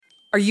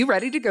Are you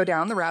ready to go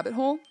down the rabbit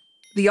hole?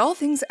 The All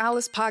Things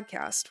Alice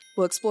podcast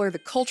will explore the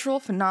cultural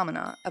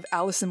phenomena of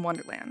Alice in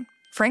Wonderland.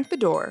 Frank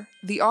Beddor,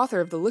 the author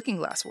of the Looking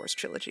Glass Wars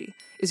trilogy,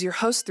 is your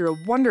host through a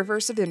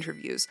wonderverse of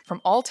interviews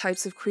from all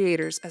types of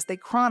creators as they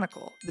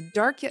chronicle the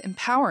dark yet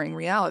empowering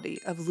reality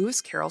of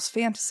Lewis Carroll's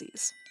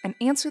fantasies and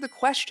answer the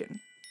question,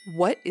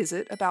 what is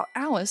it about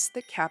Alice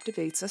that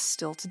captivates us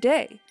still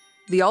today?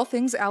 The All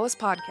Things Alice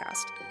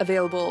podcast,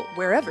 available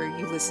wherever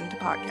you listen to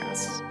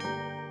podcasts.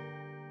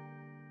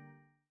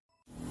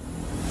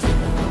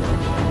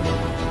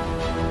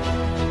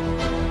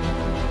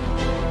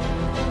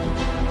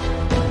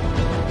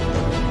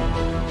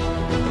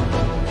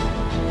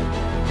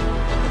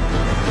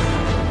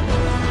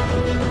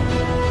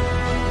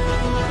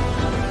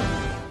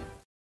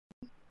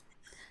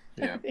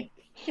 Yeah.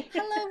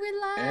 Hello,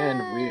 we're live.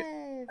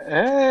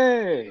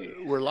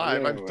 We're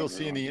live. I'm still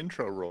seeing the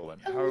intro rolling.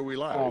 How are we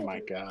live? Oh my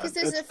god. Because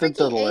there's It's a the freaking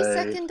delay.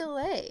 8-second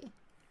delay.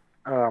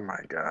 Oh my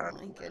god. Oh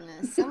my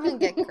goodness. Someone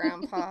get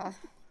Grandpa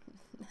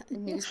a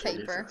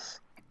newspaper. Jesus.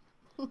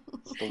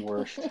 It's the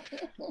worst.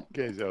 You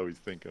guys always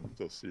think I'm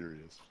so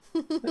serious.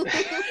 I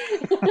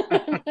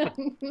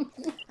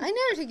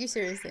never take you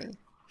seriously.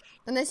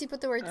 Unless you put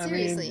the word I mean,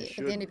 seriously you at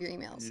the end should. of your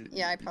emails.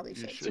 Yeah, I probably You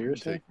should. shouldn't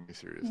Seriously? take me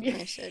seriously.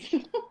 I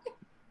should.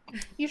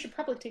 You should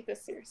probably take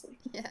this seriously.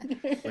 Yeah.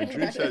 When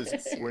Drew Right. says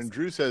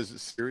Seriously.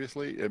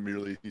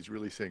 seriously, he's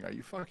really saying, "Are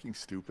you fucking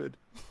stupid?"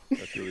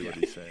 That's really what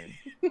he's saying.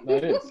 No,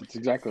 it is. It's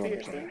exactly what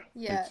I'm saying.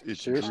 Yeah.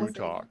 It's Seriously? Drew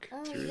talk.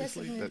 Oh, yes,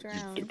 Seriously, it moved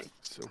that's around.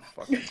 so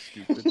fucking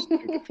stupid.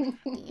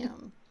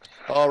 Damn.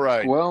 All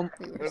right. Well,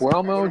 We were What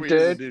Guillermo are we gonna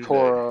del do today?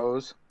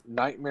 Toro's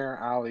Nightmare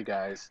Alley,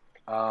 guys.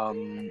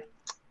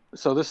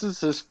 So this is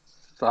his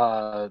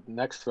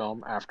next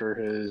film after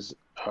his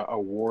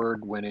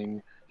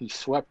award-winning. He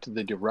swept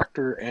the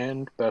director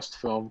and best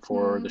film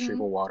for The Shape of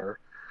Water.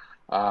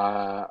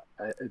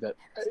 That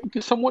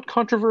is somewhat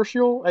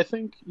controversial, I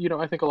think.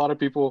 I think a lot of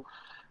people.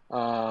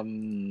 I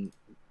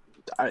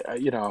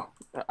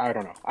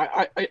don't know.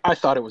 I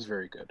thought it was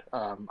very good.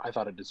 I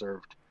thought it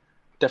deserved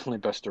definitely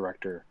best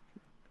director.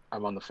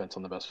 I'm on the fence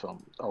on the best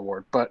film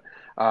award, but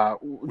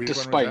Which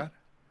despite one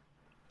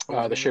was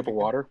that? The Shape of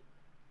Water.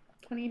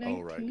 2019?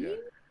 Oh, right, yeah.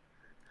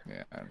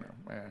 Yeah, I don't know,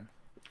 man.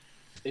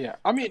 Yeah,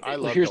 I mean, I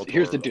love here's Del the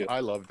Toro. deal. I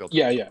love Del Toro.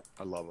 Yeah, yeah.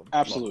 I love him.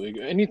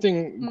 Absolutely.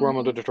 Anything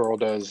Guillermo del Toro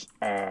does,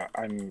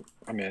 I'm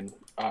in.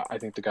 I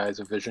think the guy is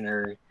a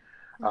visionary.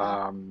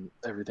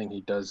 Everything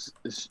he does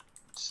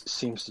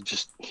seems to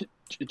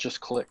just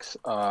clicks.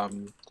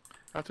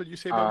 That's what you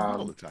say about him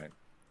all the time.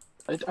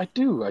 I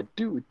do.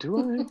 Do I?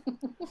 Damn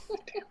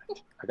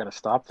it! I gotta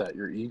stop that.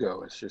 Your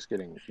ego is just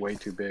getting way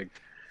too big.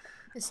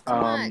 It's too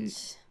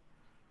much.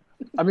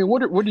 I mean,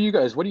 what do you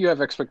guys? What do you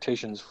have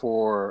expectations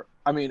for?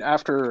 I mean,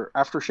 after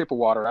Shape of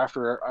Water,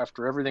 after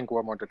everything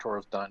Guillermo del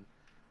Toro's done,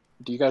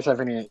 do you guys have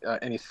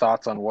any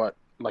thoughts on what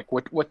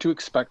to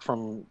expect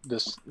from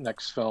this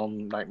next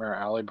film, Nightmare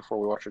Alley, before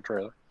we watch the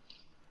trailer?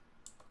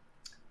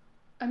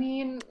 I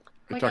mean,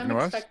 You're talking to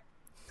us?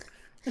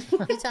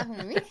 You talking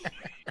to me?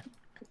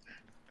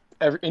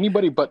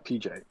 Anybody but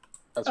PJ.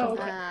 That's what I'm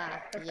Okay.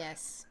 saying.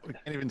 Yes. They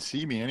can't even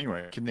see me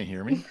anyway. Can they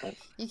hear me?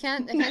 You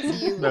can't. I can't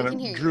see you. No, I no, can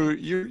hear you. Drew,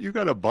 you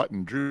got a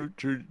button.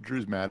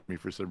 Drew's mad at me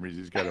for some reason.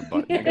 He's got a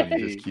button and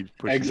he just keeps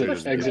pushing Exit my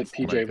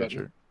PJ button.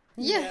 picture.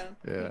 Yeah.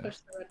 Yeah. Push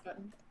the red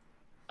button.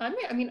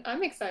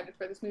 I'm excited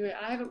for this movie.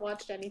 I haven't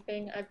watched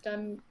anything. I've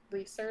done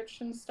research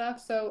and stuff.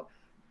 So,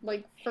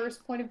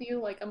 first point of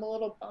view, I'm a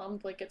little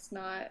bummed. It's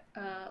not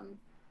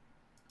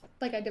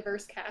a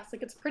diverse cast.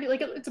 It's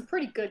a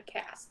pretty good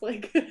cast.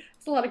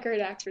 It's a lot of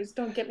great actors.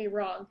 Don't get me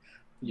wrong.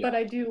 Yeah. But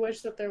I do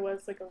wish that there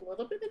was a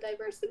little bit of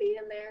diversity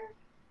in there.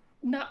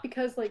 Not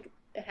because it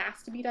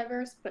has to be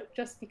diverse, but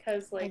just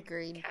because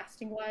Agreed.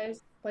 casting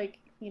wise, if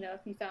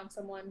you found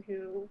someone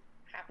who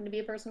happened to be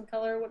a person of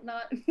color or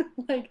whatnot,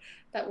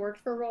 that worked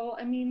for a role.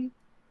 I mean,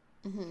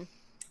 Mm-hmm.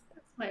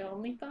 that's my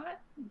only thought.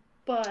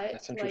 But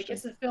That's interesting.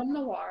 it's a film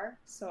noir,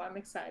 so I'm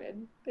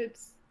excited.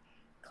 It's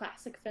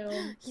classic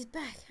film. He's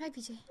back. Hi,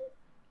 PJ.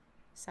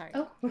 Sorry.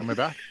 Oh, Am I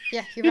back?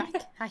 Yeah, you're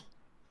back. Hi.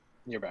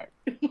 You're back.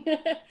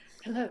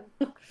 hello.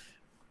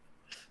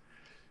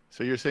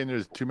 So you're saying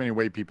there's too many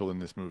white people in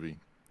this movie?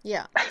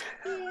 Yeah.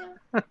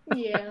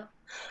 Yeah.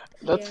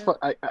 That's Yeah. fun.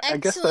 I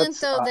guess Excellent that's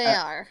though they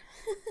are.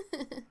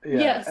 Yeah,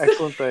 Yes.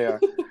 excellent they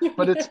are.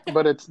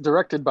 But it's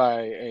directed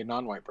by a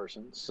non-white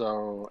person,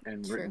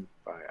 and True. written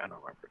by a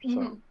non-white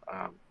person.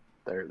 So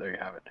there you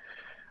have it.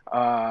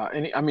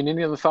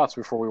 Any other thoughts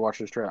before we watch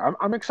this trailer?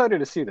 I'm excited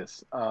to see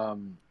this.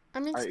 I'm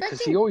Because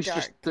expecting he always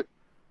dark.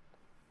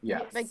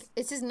 yeah. Yes.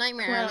 It's his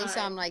Nightmare Alley, so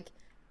I'm like,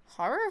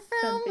 horror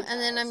film? Something And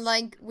then I'm else.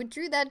 like, would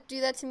Drew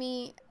do that to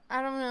me?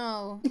 I don't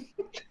know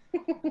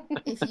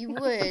if you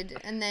would.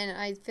 And then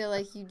I feel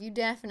like you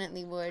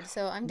definitely would.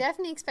 So I'm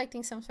definitely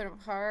expecting some sort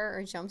of horror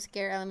or jump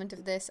scare element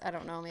of this. I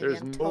don't know. Maybe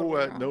There's I'm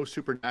totally wrong. no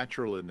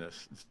supernatural in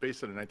this. It's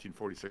based on a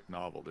 1946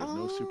 novel. There's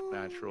no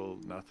supernatural,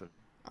 nothing.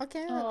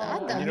 Okay, Oh.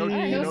 well, that, You know- all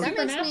right, you know- that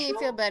makes me Supernatural?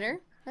 feel better.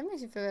 That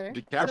makes me feel better.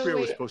 DiCaprio was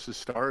wait. supposed to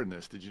star in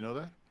this. Did you know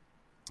that?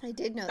 I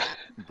did know that.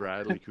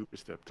 Bradley Cooper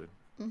stepped in.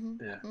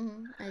 Yeah.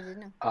 I did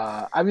know.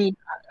 I mean,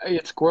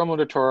 it's Guillermo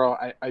del Toro.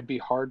 I'd be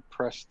hard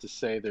pressed to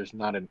say there's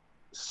not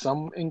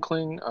some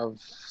inkling of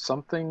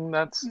something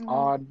that's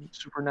odd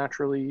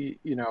supernaturally,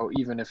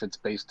 even if it's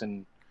based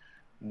in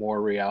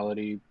more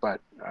reality.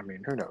 But I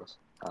mean, who knows?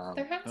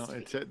 There has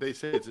to be. They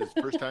say it's his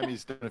first time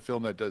he's done a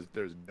film that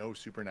there's no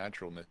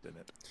supernaturalness in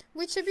it.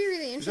 Which would be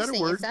really Is that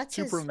interesting a word? if that's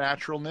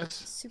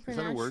Supernaturalness? Is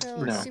that a word?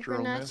 supernatural,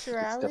 Supernaturalness? It's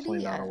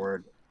definitely not a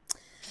word.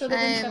 So the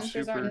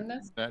Winchesters aren't in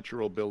this?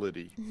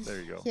 Supernaturality.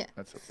 There you go. Yeah.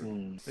 That's a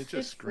word. It just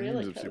It's screams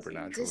really of cozy.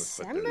 supernaturalness.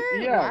 but December?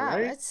 Yeah, Wow,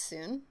 right? that's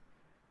soon.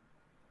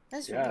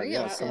 That's Yeah, real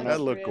yeah, soon. coming That up.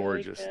 looked Really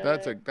gorgeous.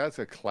 good. That's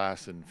a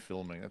class in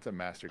filming. That's a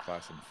master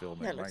class in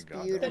filming. That My looks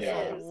God. beautiful. It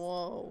is.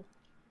 Whoa.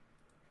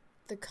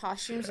 The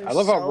costumes are I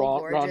love how so Ron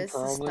gorgeous.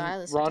 The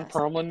style is Ron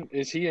fantastic. Perlman,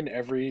 is he in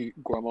every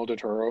Guillermo del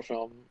Toro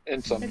film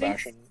in some I think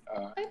fashion?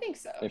 I think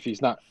so. If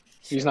he's not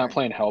Sure.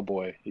 playing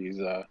Hellboy, he's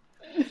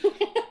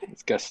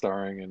guest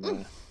starring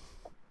in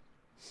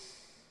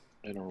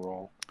a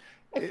role.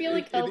 I feel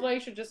like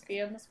Hellboy should just be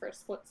in this for a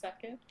split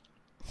second.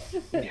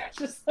 Yeah,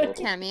 Just like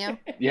Cameo.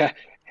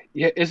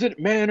 Yeah, is it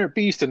man or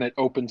beast? And it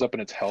opens up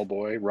and it's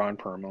Hellboy, Ron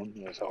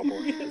Perlman as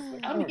Hellboy.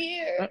 I'm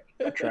here.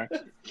 That tracks.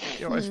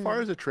 As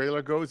far as the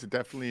trailer goes, it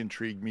definitely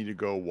intrigued me to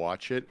go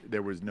watch it.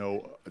 There was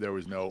no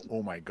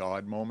oh my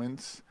God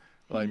moments.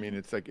 Well, I mean,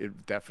 it's like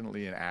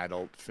definitely an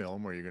adult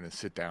film where you're going to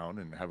sit down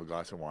and have a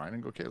glass of wine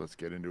and go, okay, let's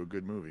get into a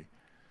good movie.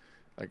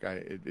 Like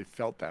it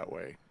felt that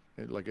way,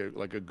 like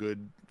a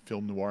good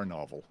film noir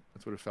novel.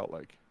 That's what it felt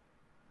like.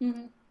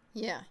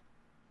 Yeah.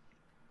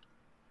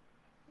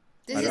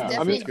 This I is don't know if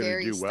definitely it's going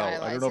very to do well. I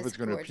stylized. don't know if It's it's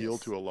going to appeal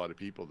gorgeous. to a lot of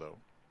people though.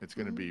 It's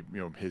going to be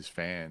his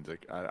fans.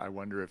 Like I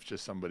wonder if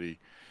just somebody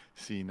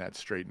seeing that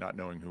straight, not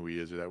knowing who he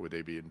is, or that would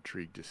they be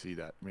intrigued to see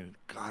that? I mean,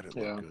 God, it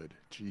looked good.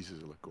 Jesus,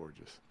 it looked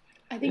gorgeous.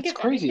 I think It's if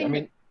crazy. anything,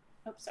 I mean,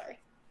 oh, sorry.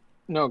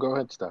 no, go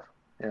ahead, Steph.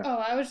 Yeah. Oh,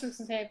 I was just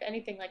gonna say, if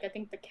anything, like I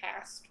think the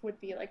cast would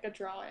be like a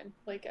draw-in.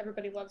 Like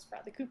everybody loves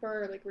Bradley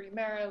Cooper, like Rooney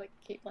Mara, like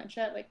Kate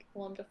Blanchett, like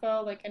Willem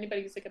Dafoe. Like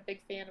anybody who's like a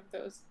big fan of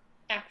those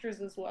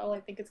actors as well, I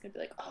think it's gonna be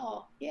like,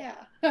 oh yeah,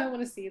 I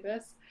want to see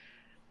this.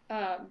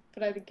 But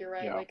I think you're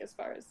right. Yeah. Like as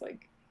far as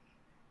like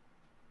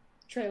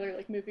trailer,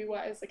 like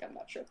movie-wise, like I'm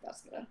not sure if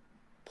that's gonna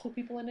pull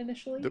people in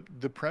initially.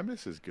 The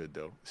premise is good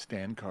though.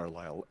 Stan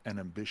Carlisle, an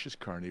ambitious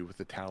carny with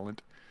the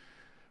talent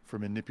for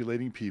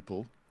manipulating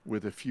people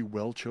with a few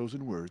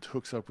well-chosen words,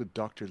 hooks up with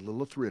Dr.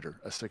 Lilith Ritter,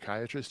 a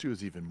psychiatrist who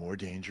is even more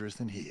dangerous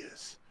than he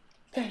is.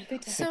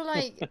 So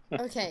like,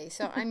 okay,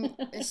 so I'm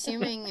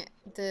assuming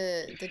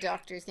the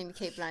doctor is gonna be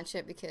Kate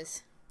Blanchett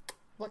because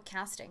what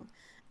casting?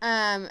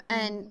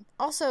 And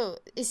also,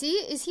 is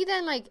he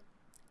then like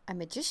a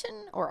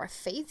magician or a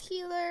faith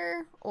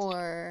healer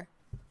or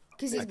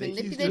because he's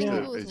manipulating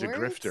people with he's words? a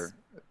grifter.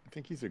 I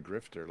think he's a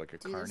grifter, like a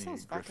Dude, that carny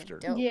sounds fucking grifter.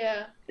 dope.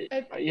 Yeah.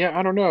 Yeah,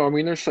 I don't know. I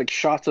mean, there's like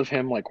shots of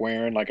him like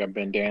wearing like a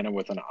bandana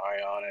with an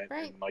eye on it,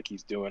 Right. and like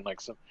he's doing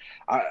like some.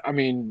 I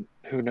mean,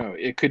 who knows?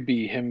 It could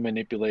be him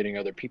manipulating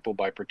other people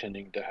by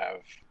pretending to have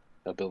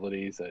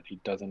abilities that he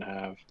doesn't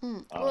have.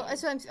 Well,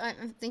 that's what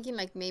I'm thinking.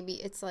 Like maybe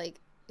it's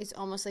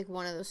almost like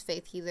one of those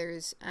faith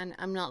healers, and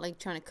I'm not like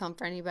trying to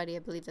comfort anybody. I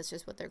believe that's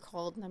just what they're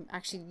called, and I'm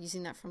actually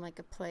using that from like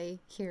a play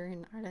here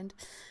in Ireland,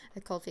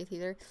 called Faith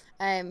Healer.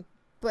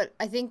 But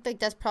I think like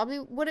that's probably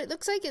what it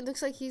looks like. It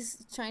looks like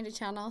he's trying to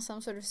channel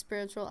some sort of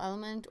spiritual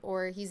element,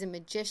 or he's a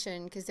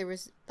magician because there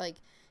was like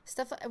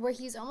stuff where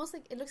he's almost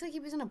like it looks like he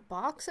was in a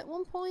box at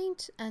one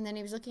point, and then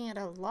he was looking at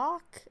a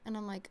lock, and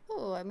I'm like,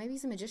 oh, maybe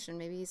he's a magician.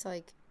 Maybe he's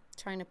like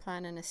trying to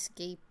plan an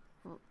escape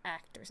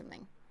act or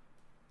something.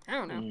 I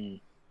don't know.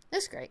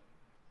 That's great.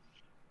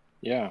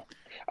 Yeah,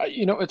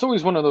 it's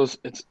always one of those.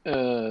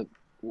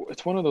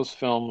 It's one of those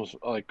films.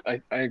 Like I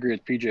agree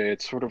with PJ.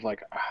 It's sort of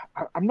like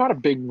I'm not a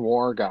big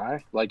noir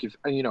guy. Like if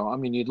I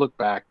mean, you'd look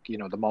back,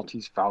 the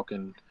Maltese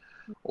Falcon,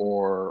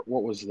 or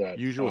what was that?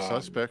 Usual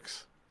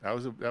Suspects. That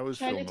was film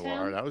Chinatown?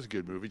 noir. That was a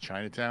good movie.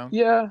 Chinatown.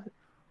 Yeah,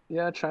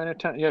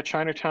 Chinatown. Yeah,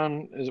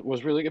 Chinatown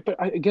was really good. But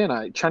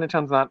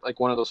Chinatown's not like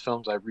one of those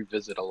films I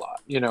revisit a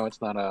lot. It's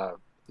not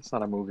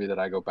a movie that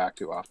I go back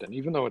to often,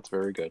 even though it's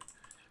very good.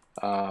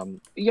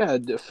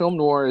 Film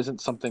noir isn't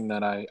something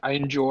that I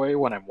enjoy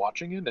when I'm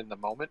watching it in the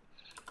moment,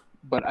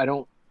 but I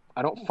don't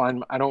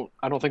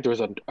think there's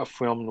a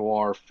film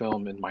noir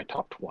film in my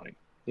top 20,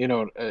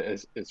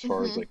 as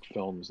far as like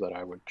films that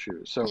I would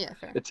choose. So Yeah,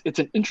 fair. it's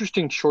an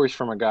interesting choice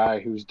from a guy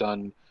who's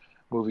done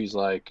movies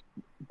like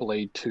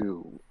Blade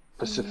 2,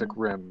 Pacific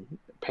Rim,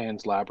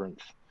 Pan's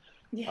Labyrinth.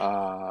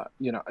 Yeah.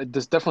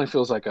 This definitely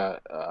feels like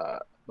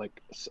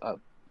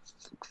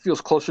feels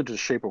closer to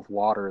Shape of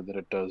Water than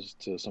it does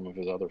to some of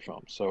his other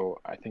films. So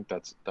I think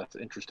that's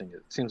interesting.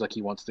 It seems like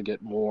he wants to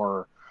get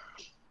more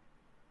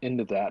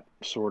into that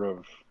sort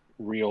of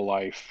real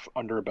life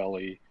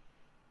underbelly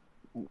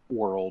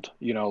world,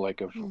 like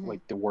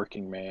the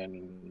working man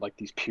and like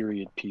these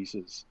period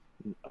pieces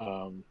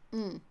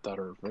that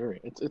are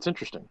it's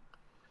interesting.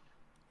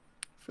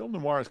 Film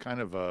noir is kind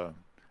of I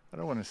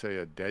don't want to say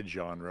a dead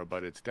genre,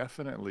 but it's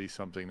definitely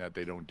something that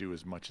they don't do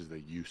as much as they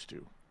used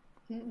to.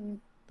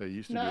 They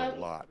used to No, do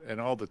a lot,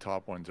 and all the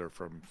top ones are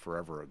from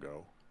forever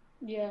ago.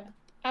 yeah.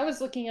 I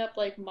was looking up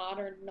like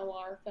modern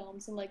noir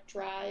films and like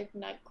Drive,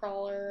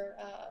 Nightcrawler,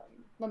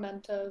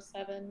 Memento,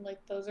 Seven.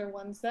 Like those are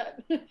ones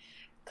that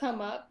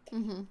come up.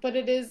 Mm-hmm. But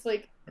it is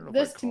like I don't know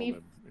this if I to me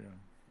call them. Yeah.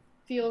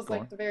 feels Go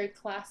like on. the very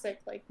classic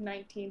like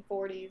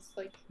 1940s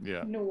like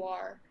Yeah.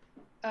 noir.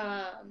 Yeah.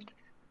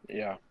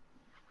 Yeah,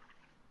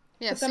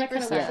 But then I super kind of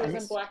wish it sad.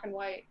 was in black and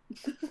white.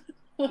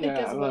 Like, Yeah,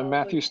 as well.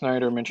 Matthew Like,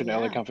 Snyder mentioned Yeah.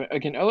 LA Confidential.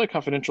 Again, LA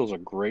Confidential is a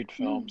great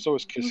film. So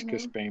is Kiss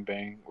Kiss Mhm. Bang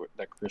Bang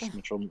that Chris Ugh.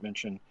 Mitchell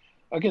mentioned.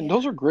 Again, Yeah.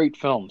 those are great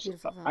films.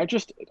 Beautiful film.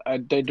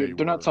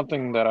 They're not were.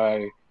 something that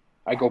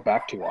I go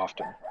back to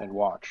often and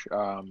watch.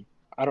 I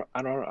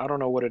don't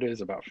know what it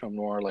is about film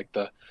noir. Like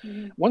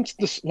Mhm.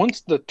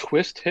 once the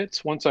twist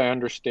hits, once I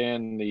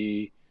understand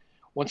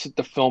once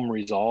the film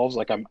resolves,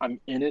 like I'm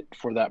in it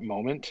for that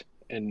moment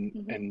and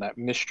Mhm. that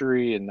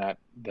mystery and that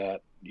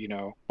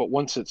but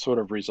once it sort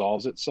of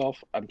resolves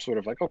itself, I'm sort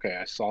of like, okay,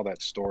 I saw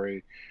that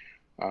story,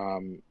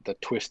 the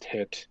twist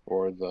hit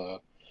or the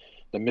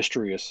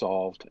mystery is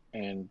solved,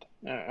 and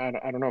I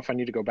don't know if I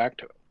need to go back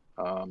to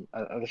it.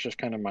 That's just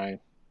kind of my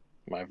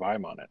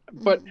vibe on it.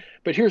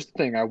 But here's the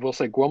thing: I will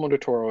say Guillermo del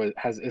Toro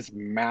is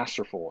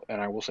masterful, and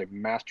I will say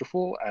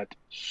masterful at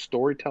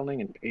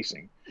storytelling and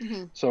pacing.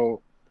 Mm-hmm.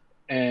 So,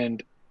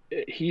 and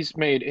he's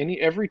made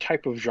every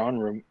type of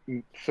genre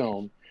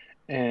film,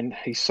 and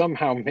he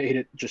somehow made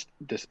it just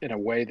this in a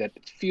way that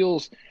it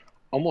feels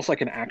almost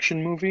like an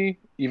action movie,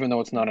 even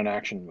though it's not an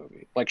action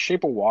movie. Like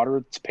Shape of Water,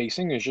 its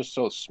pacing is just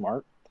so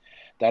smart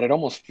that it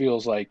almost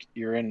feels like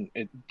you're in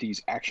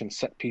these action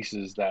set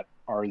pieces that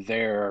are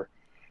there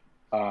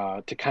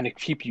to kind of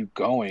keep you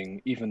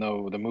going, even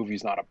though the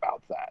movie's not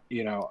about that,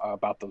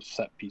 about those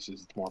set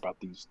pieces. It's more about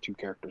these two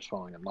characters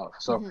falling in love.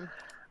 So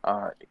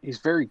he's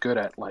very good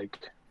at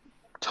like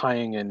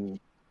tying in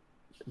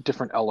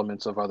different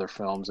elements of other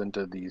films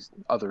into these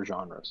other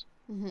genres,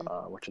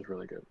 which is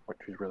really good. Which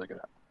he's really good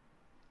at.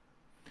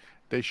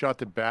 They shot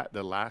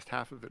the last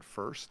half of it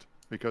first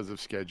because of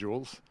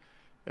schedules,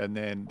 and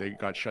then they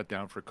got shut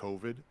down for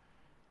COVID,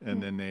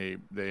 and then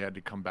they had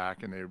to come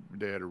back, and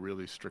they had a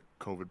really strict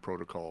COVID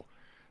protocol,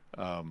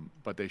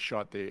 but they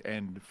shot the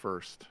end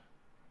first.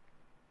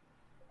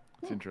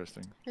 It's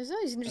interesting. It's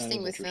always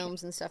interesting with interesting.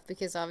 films and stuff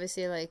because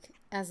obviously, like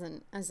as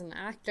an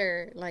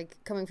actor, like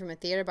coming from a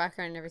theater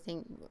background and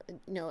everything,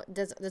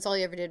 that's all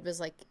you ever did was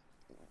like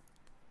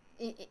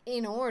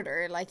in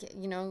order, like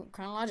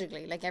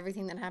chronologically, like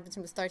everything that happens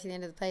from the start to the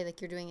end of the play, like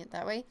you're doing it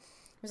that way. It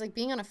was like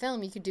being on a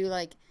film, you could do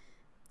like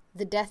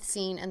the death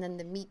scene and then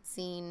the meat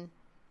scene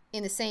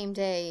in the same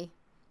day,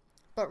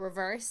 but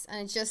reverse,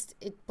 and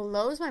it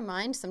blows my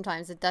mind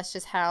sometimes that that's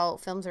just how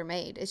films are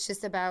made. It's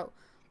just about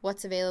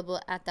what's available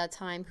at that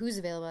time, who's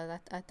available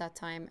at that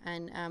time,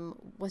 and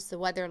what's the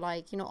weather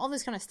like, all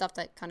this kind of stuff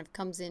that kind of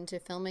comes into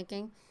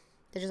filmmaking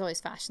that just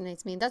always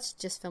fascinates me. And that's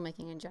just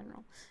filmmaking in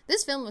general.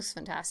 This film was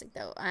fantastic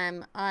though.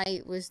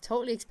 I was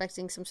totally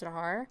expecting some sort of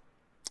horror,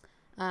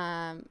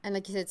 and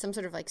like you said, some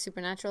sort of like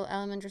supernatural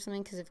element or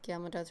something because of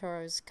Guillermo del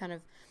Toro's kind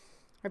of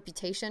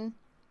reputation.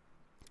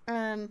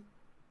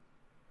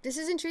 This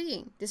is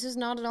intriguing. This is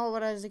not at all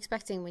what I was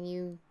expecting when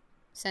you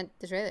sent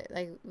the trailer.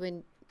 Like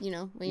when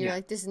you're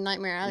like, this is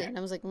Nightmare Alley, and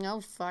I was like,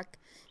 no, fuck,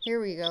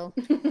 here we go.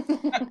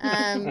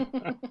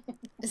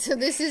 So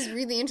this is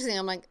really interesting.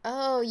 I'm like,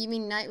 oh, you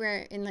mean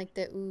Nightmare in like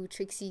the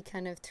tricksy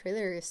kind of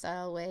thriller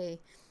style way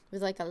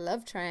with like a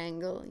love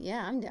triangle?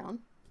 Yeah, I'm down.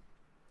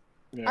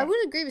 Yeah. I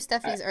would agree with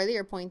Stephanie's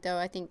earlier point though.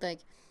 I think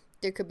like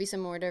there could be some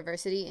more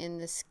diversity in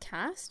this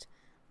cast.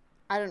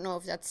 I don't know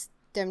if that's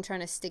them trying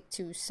to stick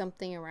to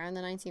something around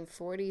the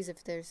 1940s,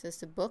 if there's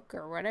just a book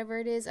or whatever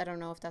it is. I don't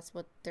know if that's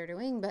what they're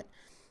doing, but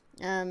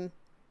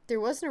there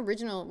was an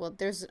original,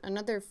 there's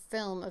another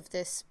film of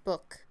this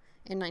book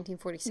in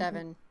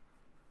 1947,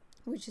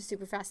 which is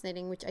super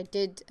fascinating, which I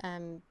did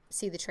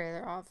see the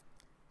trailer of.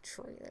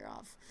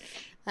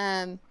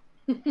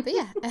 But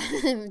yeah,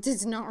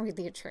 it's not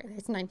really a trailer.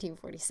 It's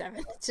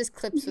 1947. It's just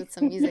clips with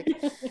some music.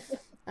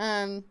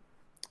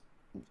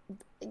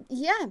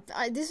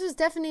 This was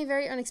definitely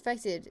very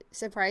unexpected.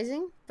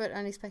 Surprising, but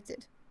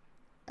unexpected.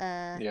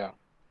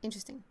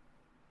 Interesting.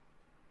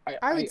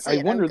 I would say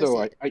I wonder go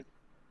though. see it.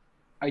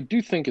 I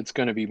do think it's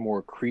going to be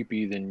more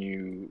creepy than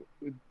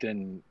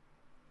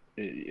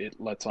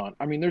it lets on.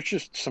 I mean, there's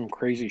just some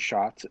crazy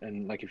shots,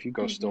 and like if you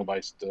go still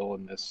by still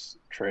in this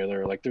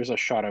trailer, like there's a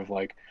shot of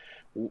like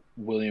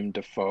William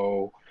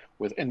Dafoe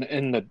with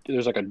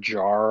there's like a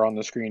jar on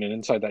the screen, and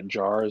inside that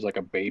jar is like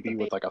a baby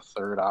with like a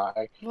third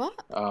eye. What?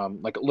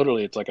 Like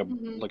literally, it's like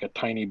a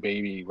tiny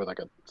baby with like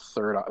a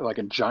third eye, like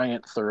a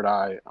giant third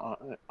eye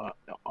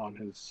on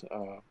his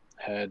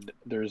head.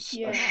 There's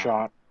a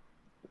shot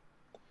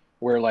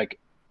where like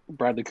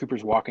Bradley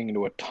Cooper's walking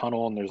into a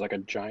tunnel, and there's like a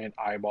giant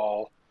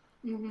eyeball,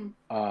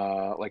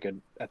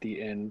 at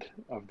the end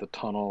of the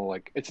tunnel.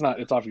 Like it's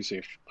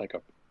obviously like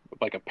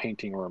a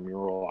painting or a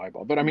mural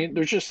eyeball, but I mean,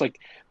 there's just like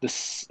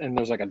this, and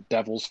there's like a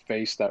devil's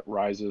face that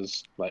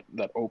rises,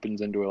 that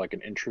opens into like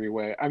an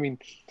entryway. I mean,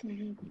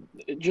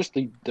 just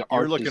the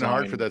art You're looking design.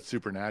 hard for that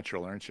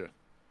supernatural, aren't you?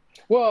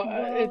 Well,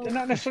 Whoa. it's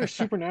not necessarily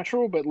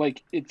supernatural, but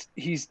like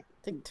he's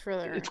The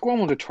thriller. it's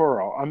Guillermo del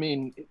Toro. I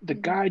mean, the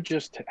Mhm. guy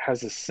just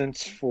has a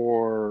sense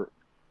for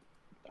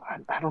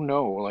I don't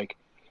know, like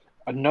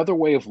another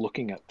way of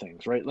looking at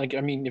things, right? Like,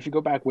 I mean, if you go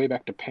back way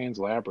back to Pan's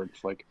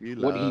Labyrinth, like You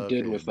what he love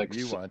did with him. like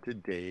You want to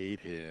date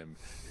him.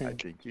 I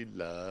think you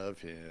love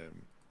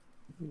him.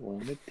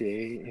 want to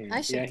date him.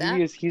 I ship Yeah,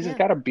 that. he's Yeah.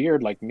 got a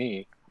beard like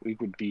me. We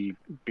would be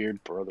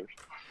beard brothers.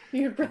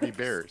 Your We'd be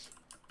brothers.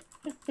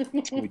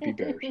 bears. We'd be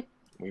bears.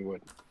 We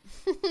would.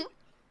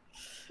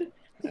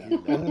 Yeah. You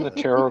And then the love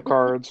tarot him.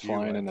 cards You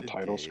flying in want the to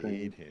title date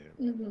screen. him.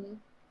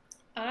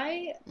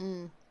 Mm-hmm.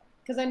 Mm.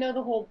 Because I know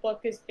the whole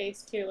book is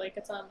based too, like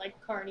it's on like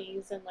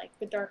carnies and like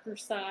the darker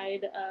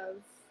side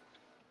of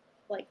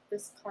like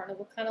this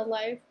carnival kind of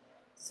life.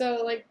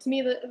 So like to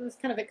me, this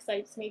kind of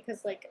excites me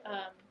because like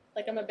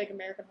I'm a big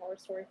American Horror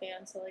Story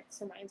fan, so like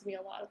this reminds me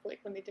a lot of like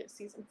when they did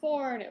season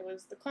 4 and it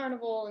was the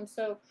carnival, and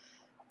so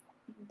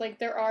like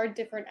there are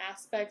different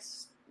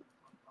aspects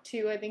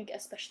to, I think,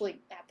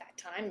 especially at that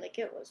time, like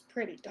it was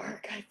pretty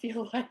dark. I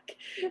feel like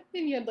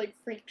and you had like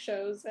freak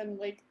shows and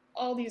like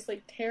all these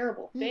like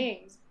terrible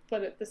things,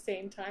 but at the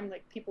same time,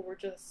 like people were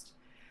just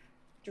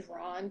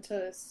drawn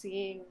to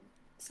seeing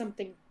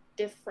something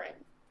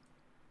different.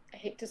 I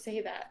hate to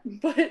say that,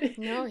 but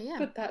No, yeah.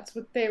 but that's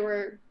what they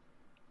were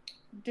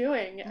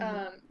doing.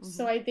 Mm-hmm.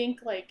 So I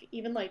think like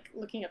even like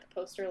looking at the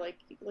poster, like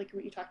what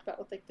you talked about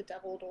with like the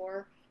devil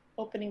door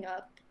opening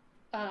up,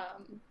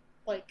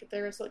 like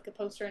there's like a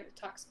poster and it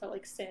talks about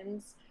like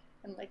sins,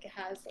 and like it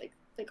has like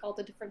all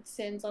the different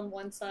sins on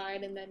one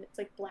side, and then it's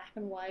like black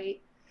and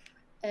white,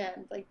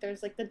 and like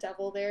there's like the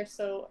devil there.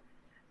 So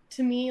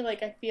to me,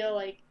 like I feel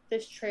like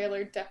this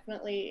trailer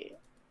definitely,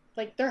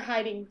 like they're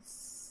hiding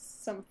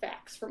some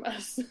facts from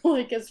us,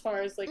 like as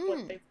far as like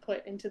what they've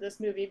put into this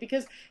movie,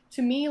 because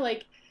to me,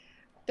 like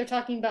they're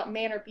talking about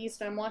man or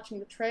beast, and I'm watching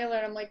the trailer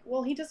and I'm like,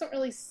 well, he doesn't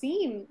really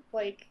seem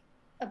like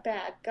a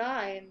bad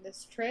guy in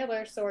this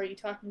trailer, so are you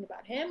talking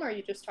about him, or are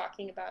you just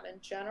talking about in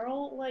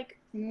general like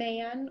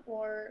man,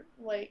 or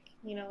like,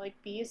 you know, like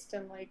beast,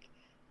 and like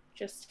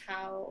just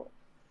how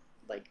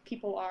like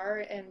people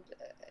are. And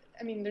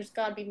I mean, there's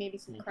gotta be maybe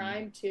some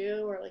crime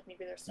too, or like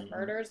maybe there's some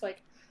murders,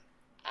 like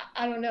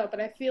I don't know, but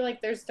I feel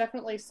like there's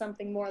definitely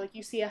something more. Like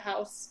you see a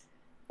house,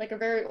 like a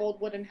very old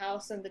wooden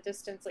house in the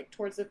distance, like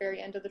towards the very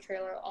end of the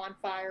trailer, on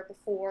fire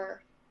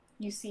before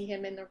you see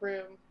him in the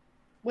room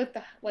with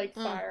the like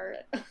fire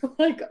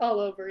like all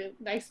over,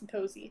 nice and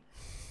cozy.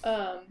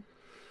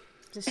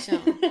 Just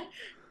showing.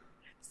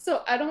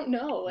 So I don't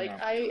know, like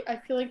Yeah.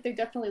 I feel like they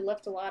definitely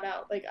left a lot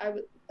out. Like I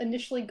was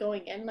initially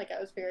going in, like I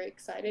was very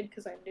excited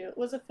because I knew it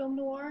was a film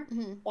noir.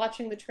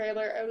 Watching the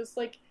trailer, I was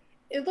like,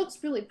 it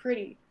looks really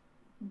pretty,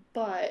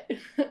 but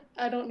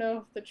I don't know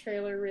if the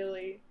trailer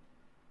really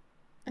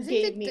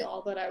gave me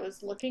all that I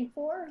was looking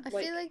for. I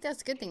feel like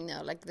that's a good thing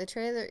though. Like the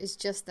trailer is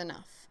just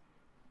enough.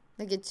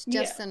 Like it's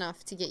just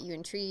enough to get you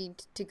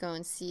intrigued to go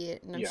and see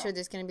it, and I'm sure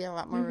there's going to be a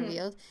lot more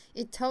revealed.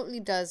 It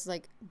totally does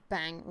like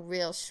bang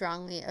real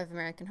strongly of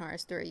American Horror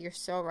Story. You're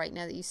so right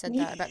now that you said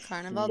that about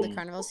Carnival. The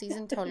Carnival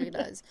season totally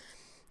does.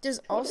 There's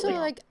also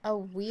like a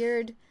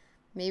weird,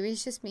 maybe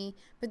it's just me,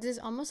 but there's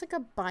almost like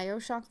a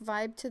BioShock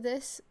vibe to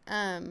this.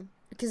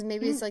 Because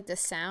maybe it's like the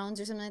sounds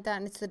or something like that,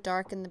 and it's the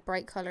dark and the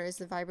bright colors,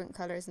 the vibrant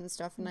colors and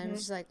stuff, and I was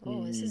just like,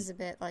 oh, this is a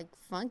bit like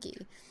funky.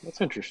 That's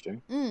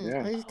interesting.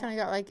 Yeah. I just kind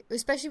of got like,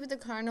 especially with the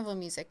carnival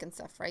music and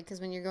stuff, right? Because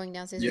when you're going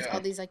downstairs, there's all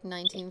these like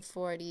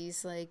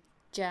 1940s like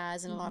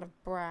jazz and a lot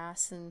of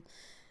brass, and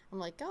I'm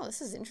like, oh, this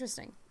is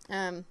interesting.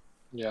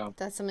 Yeah.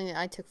 That's something that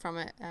I took from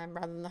it,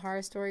 rather than the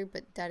Horror Story,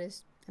 but that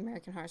is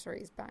American Horror Story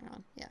is bang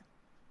on. Yeah.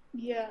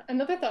 Yeah.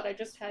 Another thought I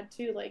just had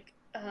too, like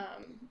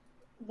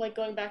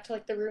going back to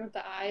like the room with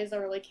the eyes,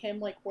 or like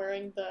him like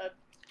wearing the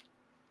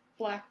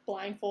black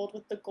blindfold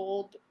with the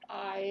gold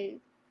eye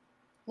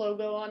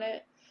logo on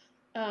it,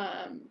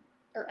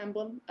 or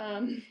emblem.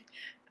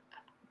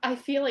 I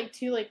feel like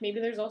too, like maybe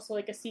there's also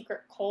like a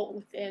secret cult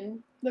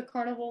within the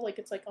carnival, like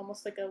it's like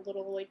almost like a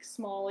little like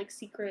small like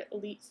secret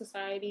elite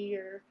society,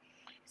 or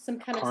some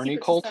kind of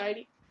secret cult?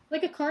 society,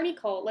 like a carny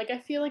cult. Like I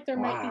feel like there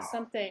might be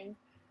something.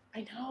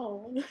 I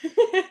know.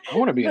 I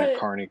want to be in a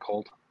carny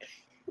cult.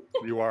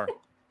 You are.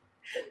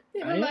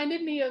 It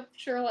reminded me of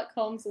Sherlock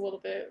Holmes a little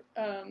bit,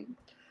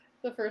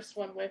 the first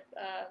one with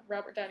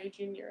Robert Downey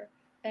Jr.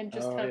 and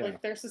just kind of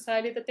like their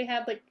society that they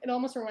had. Like it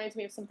almost reminds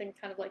me of something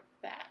kind of like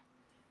that.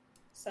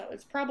 So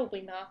it's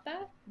probably not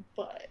that,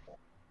 but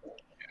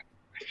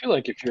I feel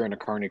like if you're in a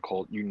carny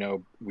cult, you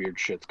know weird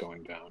shit's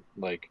going down.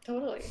 Like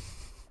totally.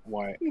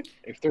 Why?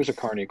 If there's a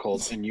carny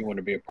cult and you want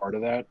to be a part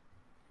of that,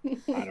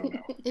 I don't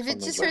know. If it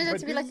just turns out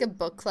to be like a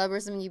book club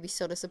or something, you'd be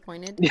so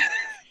disappointed. Yeah.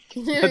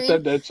 You know what I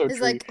mean? That's so it's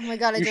true. like, oh my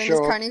god, I joined this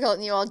carny cult,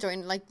 and you all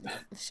join, like,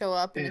 show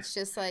up, and it's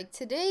just like,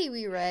 today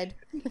we read.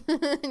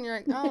 And you're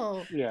like,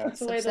 oh. Yeah.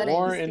 That's upsetting.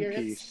 War and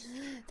peace.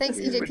 Thanks,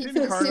 EJP, for Didn't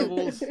the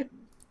carnivals, soup.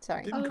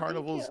 Sorry. Didn't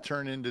carnivals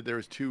turn into, there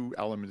was two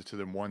elements to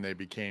them. One, they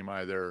became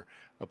either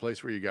a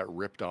place where you got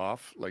ripped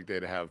off, like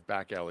they'd have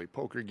back alley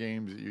poker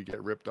games that you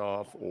get ripped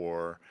off,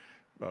 or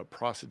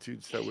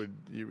prostitutes that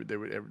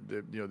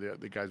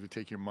the guys would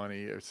take your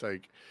money. It's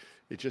like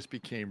it just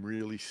became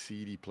really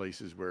seedy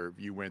places where if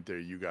you went there,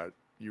 you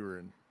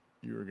were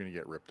going to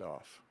get ripped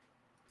off.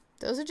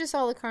 Those are just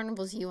all the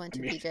carnivals you went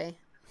to, PJ.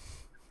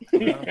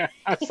 Yeah,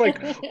 it's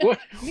like what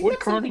something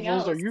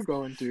carnivals are else. you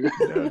going to?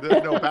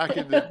 No, back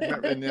in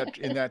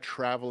that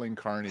traveling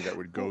carny that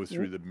would go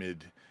through the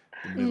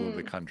middle of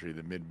the country,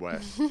 the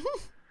Midwest.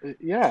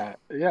 Yeah.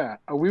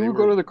 We would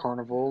go to the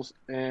carnivals,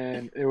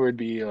 and it would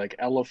be like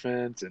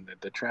elephants and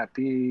the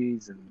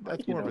trapeze, and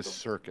That's more of a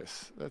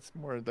circus. That's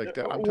more like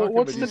that. I'm Well, talking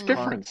what's about the these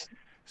difference?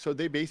 So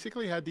they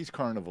basically had these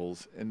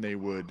carnivals, and they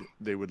would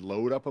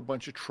load up a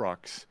bunch of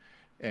trucks,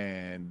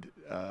 and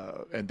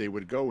they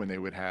would go and they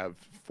would have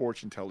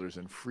fortune tellers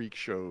and freak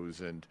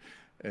shows, and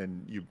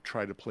you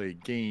try to play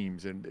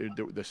games, and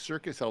the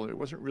circus element, it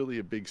wasn't really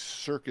a big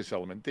circus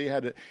element. They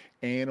had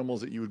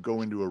animals that you would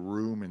go into a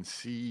room and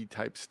see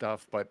type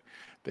stuff, but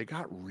they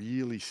got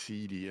really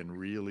seedy and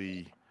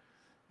really,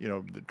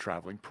 the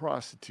traveling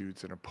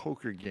prostitutes and a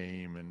poker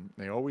game, and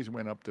they always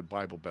went up to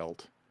Bible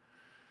Belt.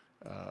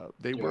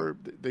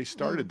 They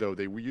started though.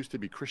 They used to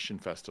be Christian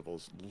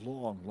festivals,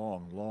 long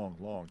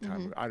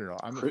time ago. I don't know.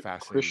 I'm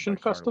fascinated Christian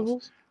by carnivals.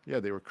 festivals. Yeah,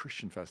 they were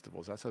Christian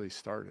festivals. That's how they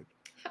started.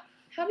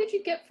 How did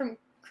you get from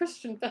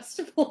Christian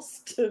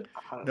festivals to?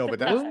 No, but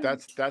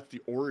that's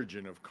the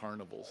origin of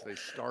carnivals. They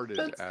started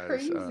That's as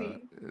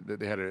crazy.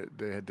 they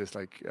had this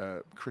like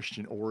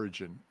Christian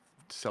origin,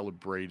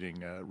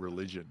 celebrating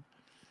religion.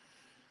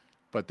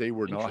 But they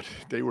were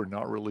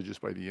not religious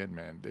by the end,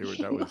 man. They were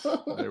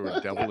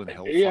devil and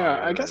hellfire.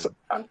 Yeah, I guess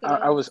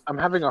I'm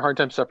having a hard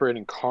time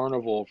separating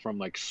carnival from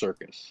like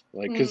circus,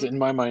 like because in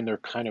my mind they're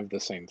kind of the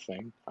same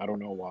thing. I don't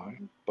know why,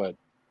 but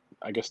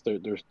I guess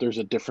there's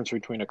a difference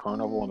between a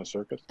carnival and a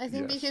circus. I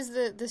think because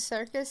the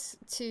circus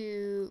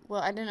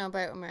I don't know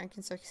about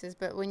American circuses,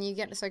 but when you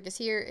get a circus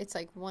here, it's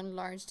like one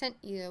large tent.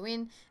 You go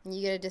in and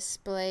you get a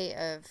display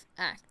of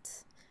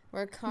acts,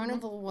 where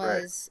carnival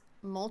was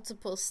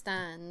multiple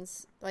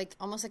stands, like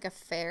almost like a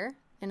fair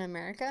in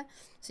America.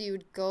 So you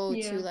would go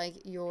to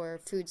like your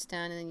food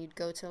stand, and then you'd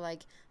go to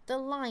like the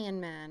Lion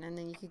Man, and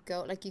then you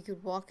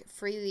could walk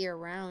freely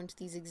around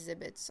these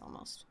exhibits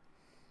almost.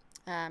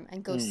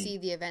 And go see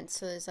the events.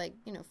 So there's like,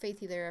 Faith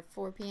Healer at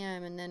 4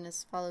 p.m. and then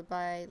it's followed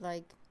by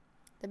like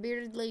the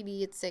Bearded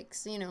Lady at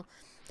 6, that kind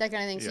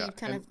of thing. So you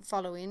kind of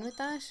follow in with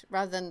that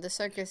rather than the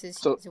circus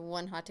is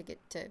one hot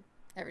ticket to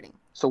everything.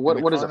 So what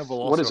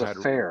is a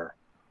fair?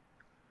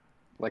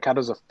 Like, how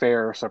does a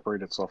fair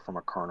separate itself from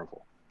a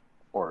carnival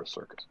or a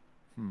circus?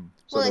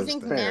 So I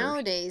think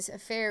nowadays a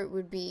fair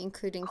would be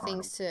including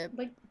things to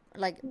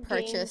like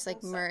purchase,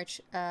 like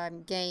merch,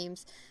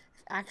 games,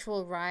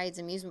 actual rides,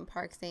 amusement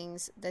park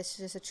things. That's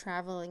just a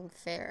traveling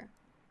fair.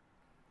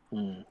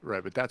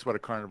 Right, but that's what a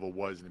carnival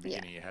was in the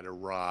beginning. It had a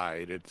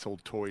ride, it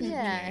sold toys and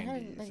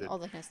candies. It had all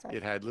that kind of stuff.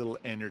 It had little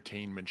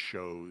entertainment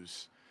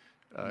shows.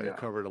 It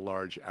covered a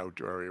large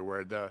outdoor area,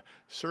 where the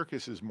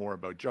circus is more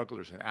about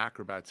jugglers and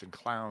acrobats and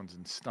clowns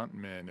and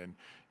stuntmen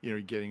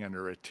and getting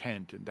under a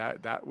tent, and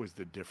that was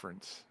the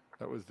difference.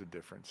 That was the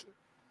difference.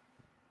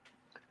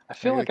 I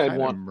feel like I'd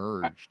want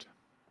merged.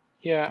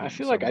 I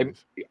feel like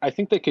I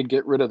think they could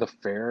get rid of the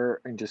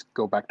fair and just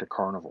go back to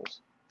carnivals.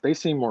 They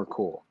seem more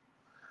cool.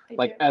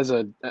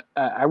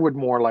 I would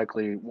more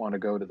likely want to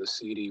go to the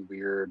seedy,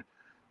 weird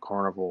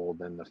carnival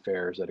than the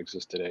fairs that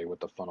exist today with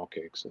the funnel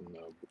cakes and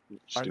the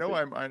stupid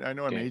I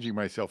know I'm aging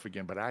myself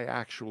again, but I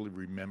actually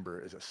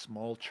remember as a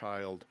small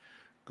child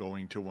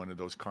going to one of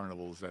those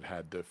carnivals that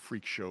had the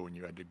freak show, and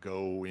you had to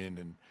go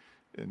in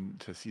and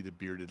to see the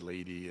Bearded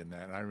Lady and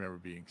that. And I remember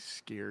being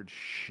scared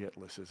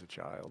shitless as a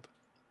child.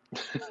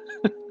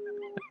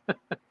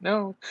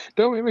 No,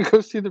 don't make me go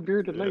see the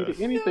Bearded Lady.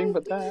 Anything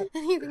but that.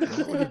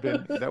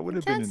 That would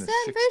have been in the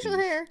 60s. Facial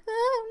hair.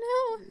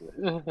 Oh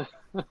no.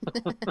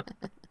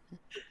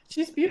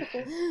 She's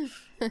beautiful.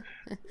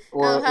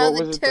 Or how what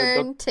the was it?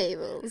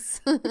 turntables.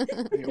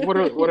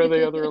 What are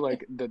the other,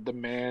 like the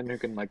man who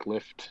can like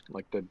lift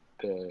like the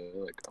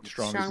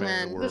strongest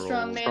man in the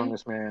world,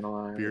 strongest man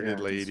alive, Bearded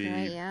Lady,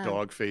 right,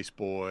 dog face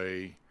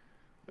boy.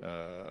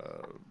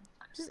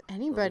 Just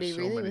anybody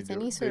really with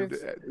any sort of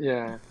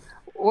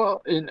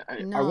Well,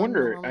 I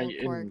wonder,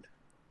 whatever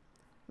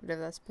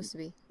that's supposed to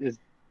be.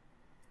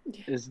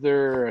 Is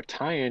there a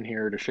tie-in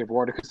here to Shape of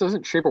Water? Because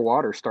doesn't Shape of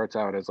Water starts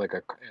out as like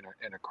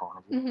in a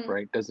carnival,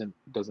 right? Doesn't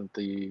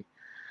the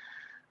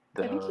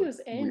I think he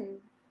was in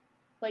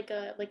like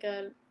a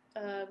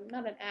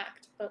not an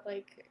act, but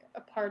like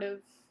a part of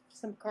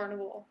some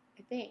carnival.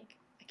 I think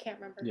I can't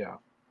remember. Yeah.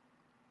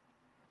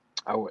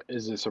 Oh,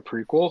 is this a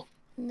prequel?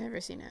 Never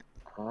seen it.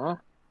 Huh?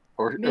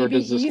 Or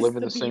does this live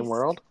in the same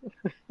world?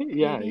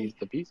 He's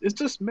the beast. Is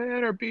this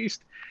man or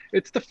beast?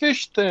 It's the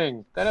fish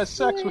thing that has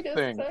sex with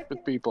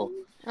people.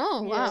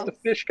 Oh, wow. It's the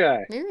fish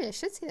guy. Maybe I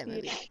should see that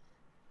movie.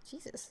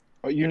 Jesus.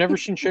 Oh, you never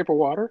seen Shape of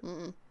Water?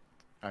 Mm-mm.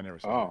 I never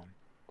saw it. Oh,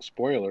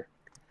 spoiler.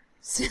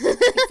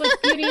 It's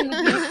like Beauty and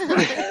the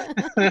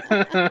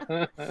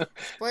Beast.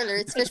 Spoiler,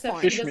 it's fish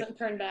porn. He doesn't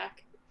turn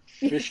back.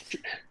 Fish,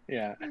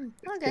 yeah.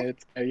 Okay.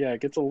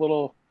 It gets a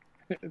little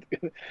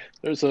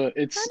There's a How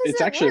it's does it's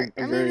that actually work?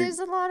 a I mean, very there's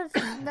a lot of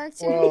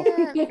bacteria. well.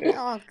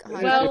 Oh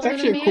God. Well, It's when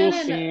actually a a cool man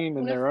and scene,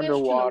 when and a they're fish and a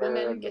underwater,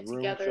 woman and the get room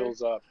together.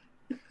 fills up.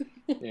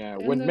 Yeah,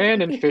 And when the-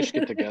 man and fish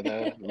get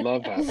together,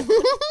 love happens.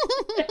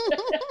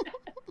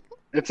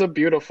 It's a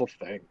beautiful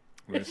thing.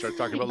 We're gonna start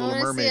talking about I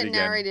Little want to see Mermaid it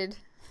again. narrated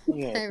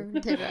Yeah, by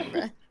David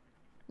Attenborough.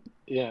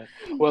 yeah.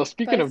 Well,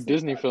 speaking of That's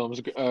Disney fun.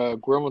 films,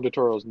 Guillermo del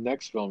Toro's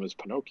next film is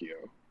Pinocchio.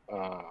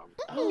 Oh,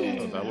 Oh,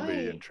 And- that'll be right.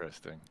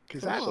 interesting.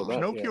 Because Cool. So that,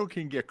 Pinocchio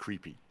can get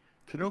creepy.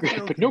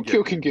 Pinocchio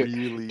Pinocchio can get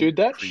really dude.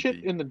 That creepy.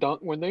 shit in the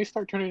when they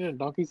start turning into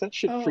donkeys, that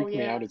shit Oh, freaked me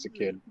yeah. out as a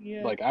kid.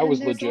 Yeah. Like I And was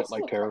there's legit also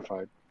like a part-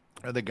 terrified.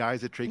 Are the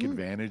guys that take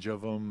advantage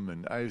of them,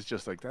 and I was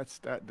just like,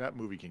 that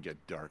movie can get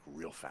dark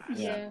real fast.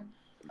 Yeah.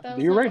 That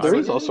was You're not right. There I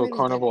is was- also Really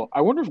carnival.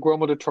 I wonder if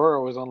Guillermo del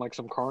Toro is on like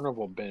some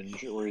carnival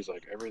binge where he's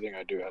like, everything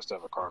I do has to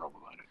have a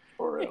carnival in it,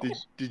 or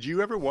else. Did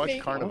you ever watch Maybe.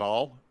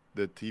 Carnival,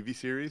 the TV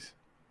series?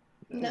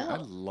 No. I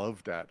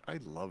loved that. I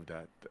loved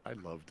it.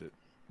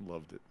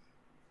 Loved it.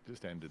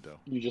 Just ended though.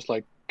 You just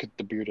like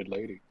the bearded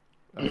lady.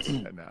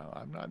 No,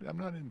 I'm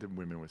not into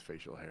women with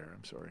facial hair.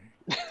 I'm sorry.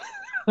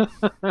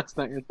 That's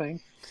not your thing.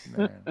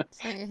 Nah. Is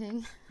that your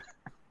thing?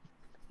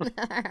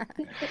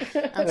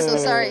 I'm so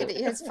sorry that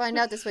you had to find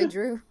out this way,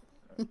 Drew.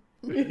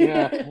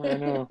 Yeah, I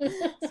know.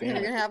 It's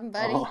never gonna happen,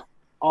 buddy.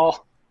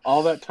 All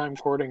that time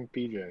courting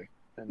PJ,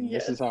 and this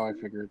Yes. is how I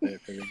figured things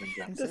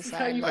out. I'm so This is how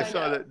sorry. you I find saw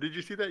out. that. Did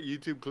you see that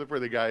YouTube clip where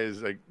the guy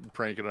is like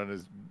pranking on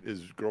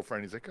his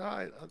girlfriend? He's like,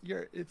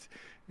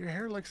 your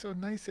hair looks so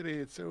nice today.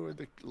 It's so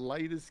the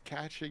light is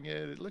catching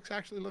it. It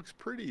actually looks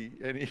pretty.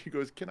 And he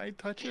goes, can I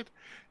touch it?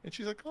 And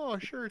she's like, oh,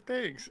 sure,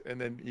 thanks. And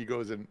then he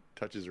goes and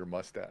touches her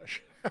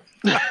mustache.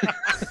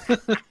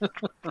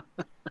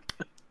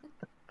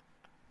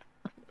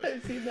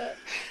 I've seen that.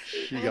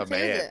 She I'm got okay with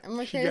mad. it.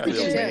 I'm She okay got a with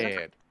little it.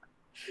 mad.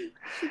 She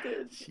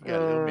did. She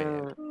got a little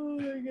mad. Oh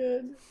my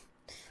god.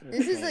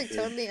 This is like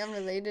totally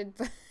unrelated,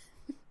 but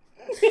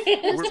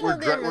We're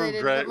totally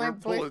unrelated. But my we're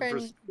pulling for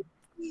boyfriend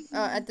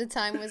at the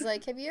time was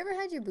like, "Have you ever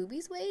had your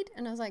boobies weighed?"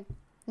 And I was like,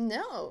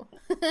 "No."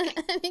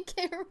 And he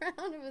came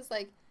around and was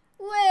like,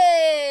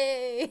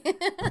 "Way."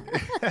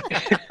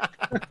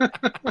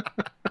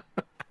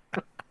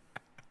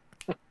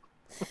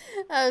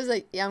 I was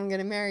like, "Yeah, I'm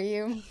gonna marry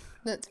you."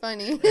 That's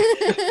funny.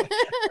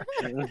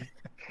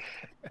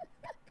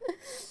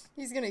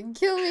 He's gonna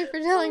kill me for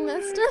telling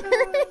that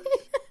story.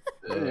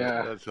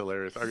 Yeah. That's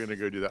hilarious. I'm gonna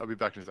go do that. I'll be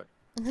back in a second.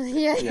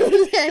 Yeah.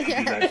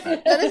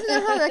 Let us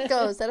know how that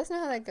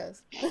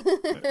goes.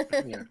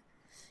 Yeah.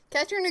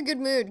 Catch her in a good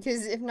mood,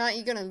 because if not,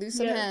 you're gonna lose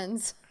some Yeah.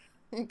 hands.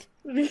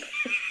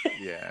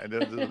 Yeah, and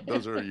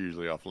those are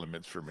usually off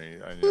limits for me.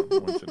 I know,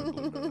 once in a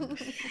blue moon.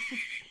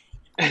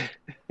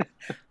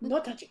 No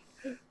touching.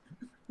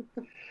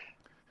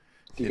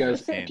 Do you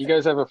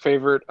guys have a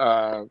favorite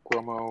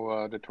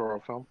Guillermo del Toro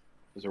film?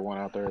 Is there one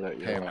out there that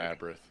you Pan like?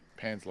 Labyrinth.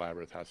 Pan's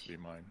Labyrinth has to be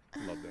mine.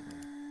 Love that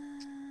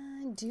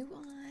movie. Do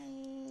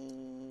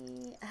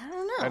I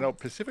don't know. I know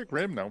Pacific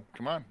Rim though.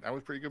 Come on, that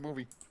was a pretty good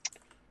movie.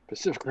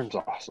 PacificRim's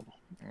awesome.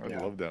 I Yeah.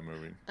 love that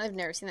movie. I've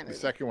never seen that The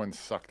movie. second one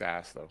sucked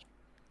ass though.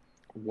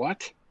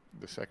 What?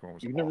 The second one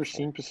was. You've never awful.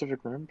 seen Pacific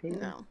Rim, baby?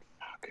 No.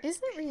 Fuck.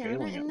 Isn't Rihanna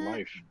Failing in at that?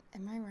 life.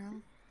 Am I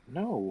wrong?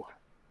 No.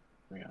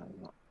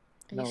 Rihanna. Are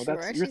No, you that's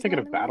sure you're she's thinking not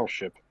of in that?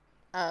 Battleship.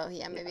 Oh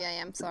yeah, maybe I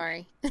am.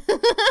 Sorry. Sorry.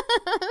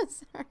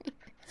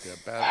 Yeah,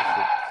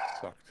 Battleship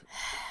sucked.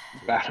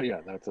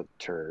 Yeah, that's a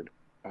turd.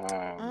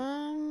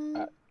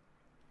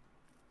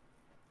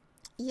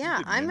 Yeah,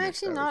 did I'm Mimic,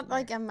 actually that was not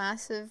like nice. a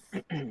massive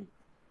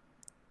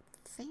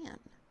fan.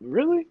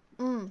 Really?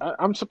 Mm,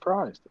 I'm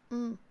surprised.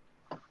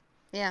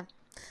 yeah,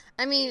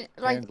 I mean,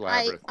 like Pan's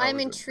Labyrinth, that I'm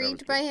was intrigued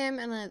good. by him,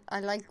 and I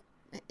like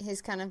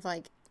his kind of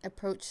like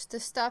approach to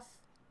stuff.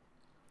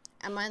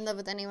 Am I in love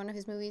with any one of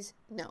his movies?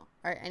 No.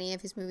 Are any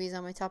of his movies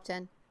on my top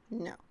 10?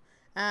 No.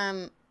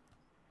 Pan's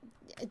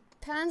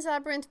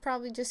Labyrinth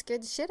probably just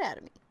scared the shit out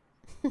of me.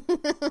 When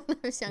I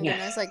was younger,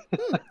 and I was like,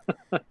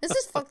 this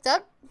is fucked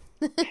up.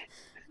 Don't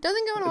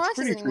think I want to watch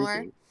this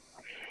anymore.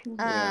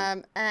 Yeah.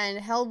 And I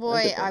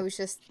Hellboy, get that. I was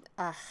just,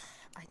 I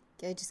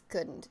just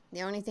couldn't.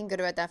 The only thing good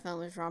about that film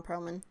was Ron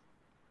Perlman.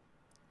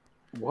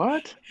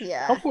 What?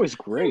 Yeah. Hellboy's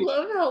I great.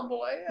 love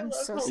Hellboy. I I'm love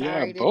so Hellboy.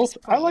 sorry. Yeah, to both.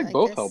 I disappoint you like like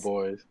both this.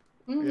 Hellboys.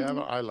 Mhm.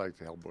 Yeah, I like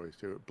the Hellboys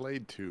too.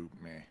 Blade 2,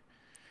 meh.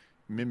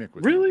 Mimic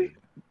was Really? good.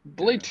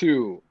 Blade Yeah.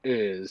 2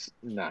 is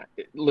not.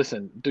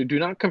 Listen, do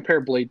not compare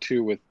Blade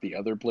 2 with the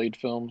other Blade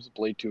films.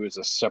 Blade 2 is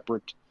a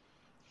separate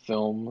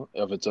film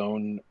of its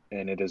own,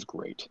 and it is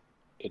great.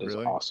 It is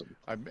Really? awesome.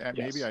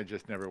 Maybe Yes. I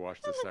just never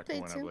watched the I love second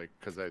Blade one. 2. I'm like,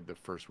 because the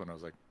first one I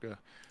was like, Yeah.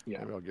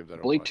 maybe I'll give that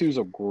a Blade watch. 2 is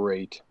a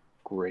great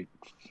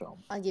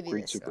film. I'll give you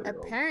Great this.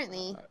 superhero.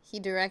 Apparently, he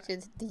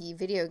directed the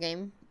video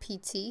game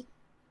PT,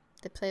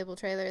 the playable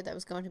trailer that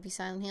was going to be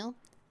Silent Hill.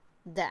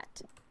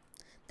 That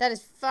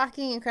is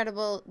fucking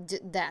incredible.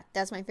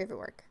 That's my favorite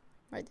work.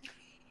 Right there.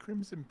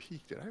 Crimson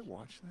Peak. Did I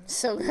watch that?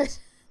 So good.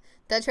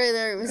 That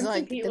trailer was Crimson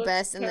like Peak the looks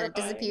best, and then it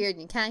terrifying. disappeared,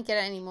 and you can't get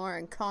it anymore.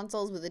 And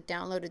consoles with it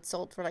downloaded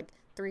sold for like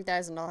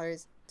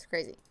 $3,000. It's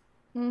crazy.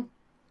 Hmm.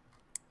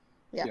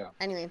 Yeah. Yeah.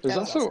 Anyway, There's that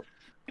was also, awesome.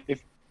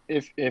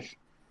 if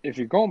if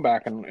you're going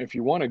back and if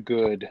you want a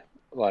good,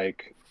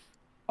 like,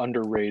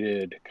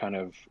 underrated kind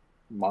of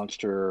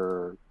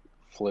monster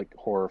flick,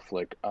 horror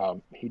flick,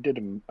 he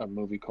did a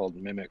movie called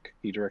Mimic.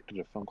 He directed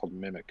a film called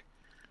Mimic.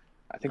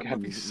 I think That it had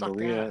movie sucked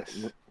Maria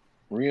ass.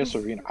 Maria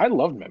Sorvino. I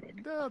love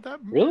Mimic. No,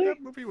 Really?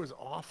 that movie was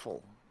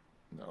awful.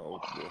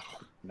 No,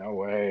 No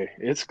way.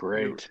 It's you,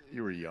 great.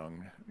 you were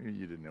young. You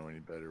didn't know any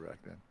better back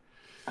then.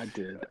 I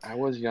did. I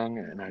was young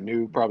and I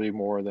knew probably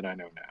more than I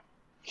know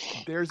now.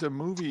 There's a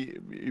movie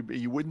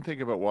you wouldn't think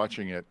about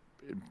watching it.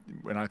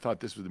 When I thought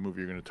this was the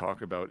movie you're going to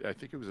talk about, I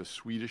think it was a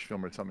Swedish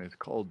film or something. It's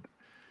called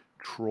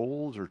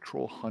Trolls or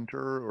Troll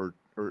Hunter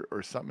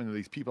or something.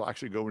 These people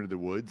actually go into the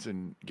woods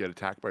and get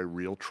attacked by a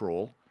real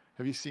troll.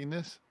 Have you seen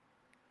this?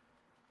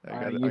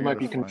 You might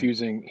be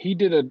confusing. He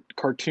did a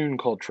cartoon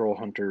called Troll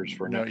Hunters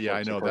for No, Netflix. yeah,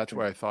 I know. a That's cartoon.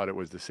 why I thought it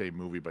was the same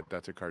movie, but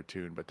that's a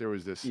cartoon. But there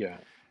was this Yeah.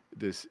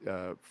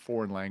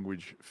 foreign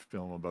language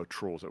film about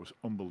trolls that was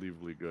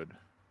unbelievably good.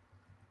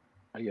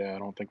 Yeah, I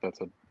don't think that's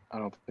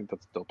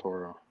Del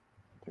Toro.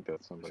 I think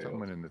that's somebody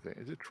Someone else. in the thing.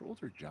 Is it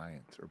trolls or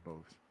giants or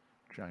both?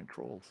 Giant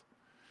trolls.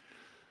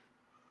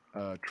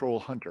 Troll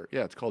Hunter.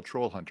 Yeah, it's called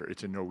Troll Hunter.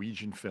 It's a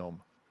Norwegian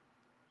film.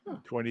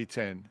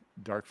 2010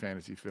 dark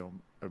fantasy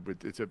film. But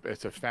it's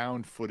a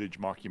found footage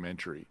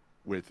mockumentary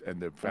and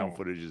the found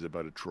footage is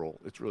about a troll.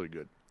 It's really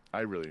good.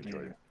 I really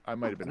enjoyed it. I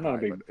might have been I'm not a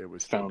high, big but it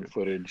was still found good.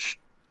 footage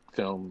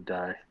film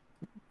guy.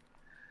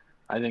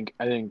 I think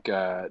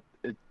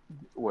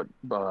what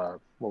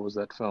was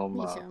that film?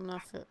 Me too. I'm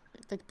not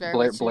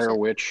like Blair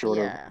Witch sort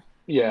of. Yeah.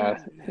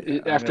 Yeah.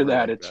 I After never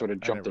that, liked it sort of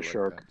I jumped the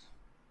never liked shark.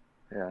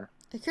 Yeah.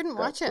 I couldn't That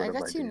watch it. sort I of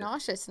got too idea.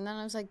 nauseous, and then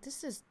I was like,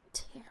 "This is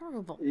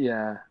terrible.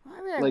 Yeah.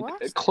 Why would I Like watch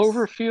this?"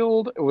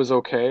 Cloverfield was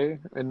okay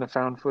in the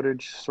found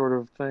footage sort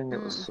of thing.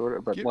 It was sort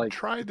of, but like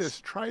Try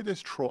this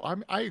troll.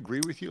 I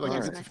agree with you. Like Yeah,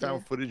 if it's it's a not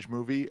found good. footage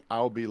movie,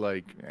 I'll be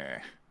like,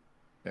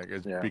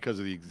 Yeah. because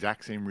of the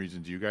exact same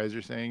reasons you guys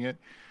are saying it.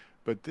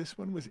 But this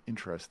one was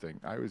interesting.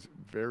 I was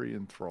very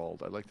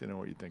enthralled. I'd like to know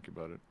what you think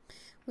about it.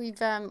 We've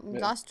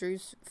lost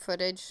Drew's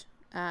footage,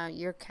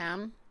 your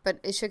cam, but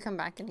it should come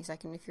back any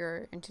second if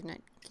your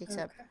internet kicks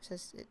up. It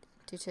says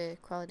due to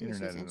quality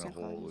Internet issues. in a Internet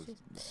quality whole is issues.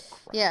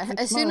 crap. Yeah,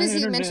 It's as soon my as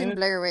you mentioned internet.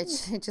 Blair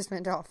Witch, it just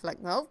went off. Like,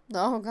 oh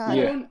god,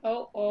 Yeah.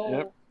 Oh.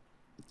 Yep.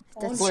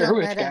 that's Blair so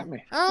Witch meta. got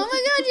me. Oh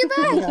my god,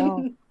 you're back.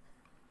 No.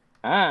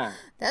 Ah.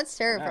 That's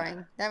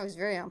terrifying. That was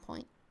very on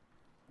point.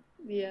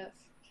 Yes.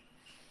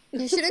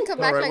 You should have come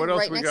All back right, like what else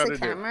right we next to the gotta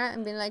do? camera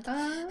and been like,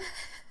 Uh,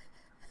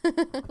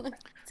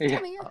 it's Yeah.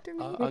 coming after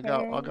me. I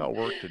got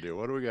work to do.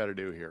 What do we got to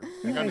do here?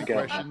 You got any Okay.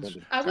 questions?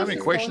 I Got was any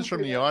just questions going from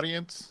through the that.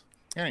 audience?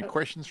 Any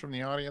questions from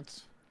the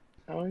audience?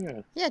 Oh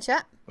yeah. Yeah,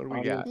 chat. What do we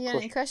Um, got? You got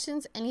any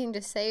questions? Anything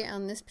to say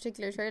on this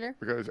particular trailer?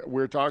 Because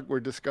we're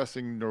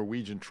discussing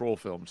Norwegian troll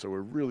films, so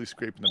we're really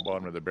scraping the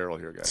bottom of the barrel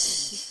here,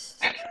 guys.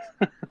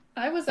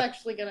 I was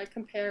actually going to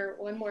compare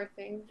one more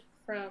thing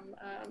from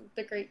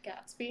The Great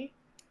Gatsby.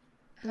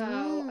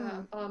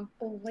 How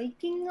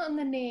blanking on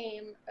the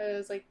name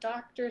is like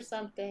Dr.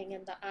 something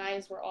and the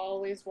eyes were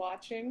always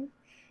watching.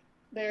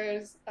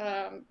 There's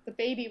the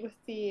baby with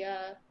the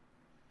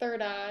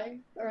third eye,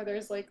 or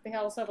there's like they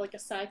also have like a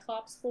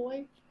Cyclops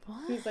boy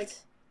What? who's like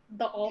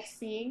the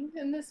all-seeing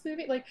in this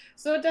movie. Like,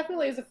 so it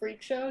definitely is a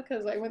freak show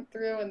because I went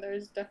through and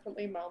there's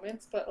definitely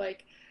moments, but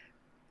like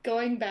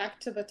going back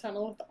to the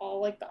tunnel with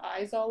all like the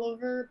eyes all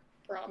over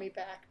brought me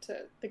back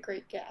to The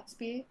Great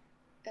Gatsby,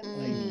 and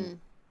like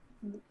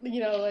you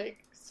know,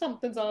 like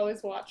something's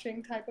always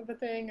watching type of a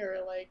thing, or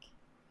like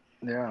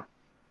Yeah.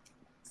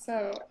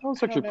 so. That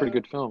was I actually a don't pretty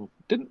know. good film.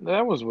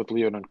 That was with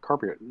Leonardo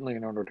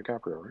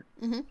DiCaprio,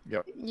 right?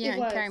 Yep. Yeah, It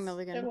and was. Carey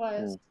Mulligan. It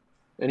was.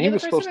 And Yeah, he the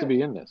was first supposed time to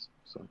be in this,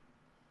 so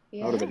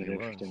Yeah, that would have been He an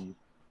was. interesting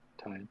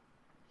time.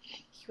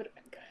 he would have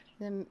been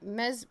good.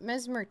 The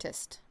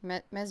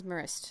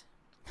mesmerist.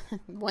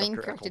 Wayne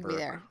Dr. corrected me Ethelbert.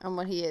 there on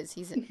what he is.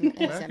 He's a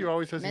Matthew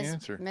always has the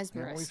answer. He always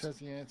mesmerist. has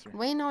the answer.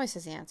 Wayne always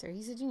has the answer.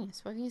 He's a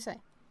genius. What can you say?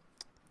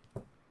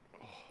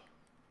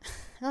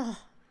 Oh,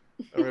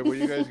 All right, what are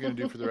you guys going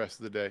to do for the rest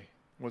of the day?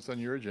 What's on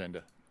your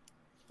agenda?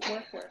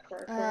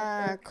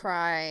 Work.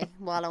 cry,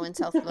 wallow in What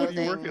are self-loathing.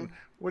 you working?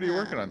 What are you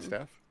working on, Um,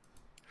 Steph?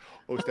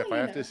 Oh, Steph, I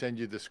you have to know. send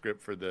you the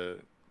script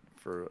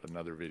for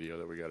another video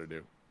that we got to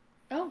do.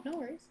 Oh, no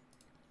worries.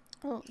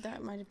 Oh,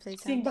 that might have played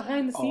Seeing sound.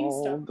 behind the scenes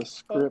All stuff. the folks.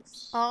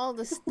 scripts, All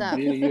the stuff.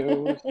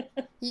 videos.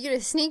 You get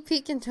a sneak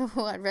peek into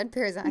what Red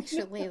Pear is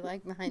actually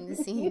like behind the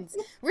scenes.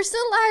 We're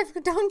still live.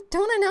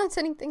 Don't announce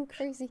anything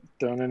crazy.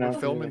 Don't We're announce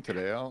filming anything.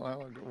 today. I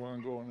want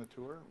to go on a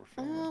tour. We're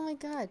filming. Oh my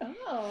god.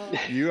 Oh.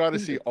 You ought to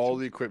see all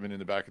the equipment in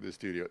the back of the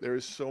studio. There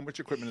is so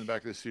much equipment in the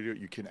back of the studio,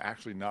 you can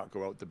actually not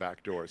go out the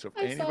back door. So if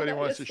I saw anybody that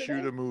wants to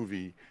yesterday. shoot a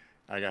movie,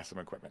 I got some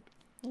equipment.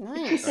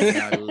 Nice. I mean,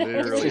 I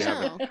literally Good to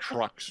have know. a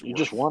truck's You worth.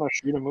 just want to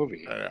shoot a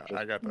movie.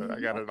 I got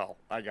it all.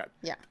 I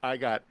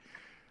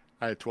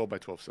had 12 by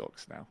 12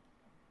 silks now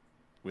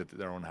with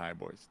their own high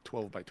boys.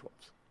 12 by 12s.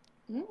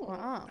 Mm,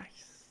 Wow.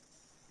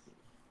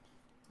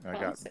 I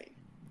got fancy.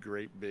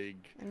 great big.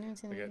 I'm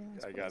not gonna do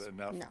this, I got please.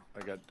 enough. No.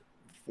 I got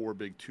 4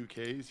 big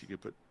 2Ks. You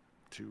could put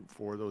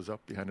 4 of those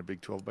up behind a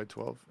big 12 by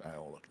 12.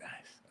 That'll look nice.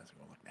 That's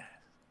gonna look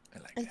I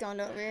like It's that. going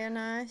to look real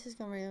nice. It's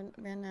going to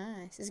be real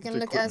nice. Is it going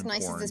to It's look as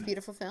equipment nice as this porn.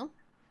 beautiful film?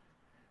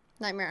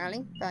 Nightmare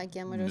Alley by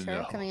Guillermo del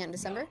Toro, No, coming out in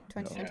December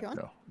no, 2021.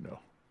 No.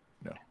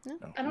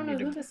 I don't know You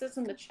need who to- this is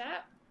in the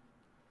chat,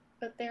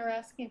 but they were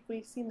asking if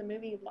we've seen the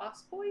movie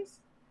Lost Boys.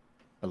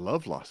 I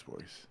love Lost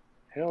Boys.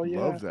 Hell yeah.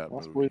 Love that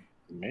Lost movie. Boys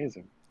is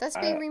amazing. That's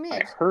being I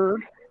remade.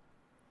 heard.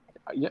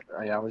 Yeah,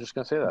 I was just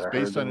gonna say that. It's I heard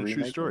based they're on a true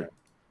remaking story. it.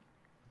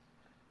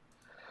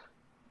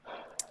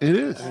 It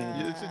is.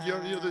 Uh, It's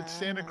the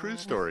Santa Cruz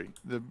story,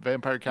 the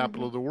vampire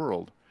capital of the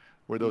world,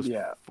 where those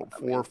Yeah,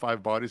 four or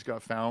five bodies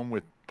got found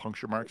with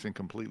puncture marks and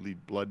completely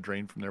blood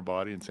drained from their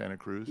body in Santa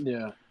Cruz.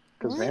 Yeah,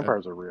 because What?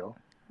 vampires are real.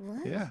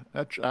 What? Yeah,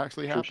 that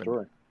actually True happened.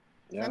 story.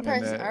 Yeah.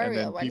 Vampires And then- are and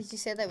then real. Why peop- did you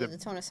say that with the- a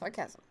tone of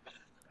sarcasm?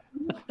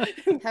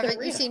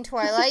 Haven't you seen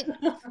Twilight,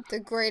 the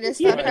greatest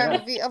Yeah. vampire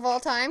movie of all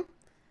time?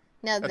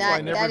 Now That's why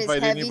I never that is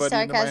invite heavy anybody into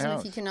my sarcasm if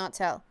house. you cannot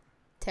tell.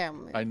 Terrible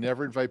movie. I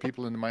never invite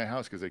people into my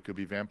house because they could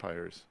be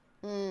vampires.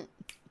 Mm,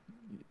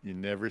 You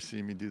never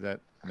see me do that.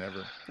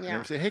 Never. Yeah.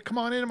 Never say, "Hey, come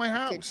on into my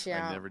house." I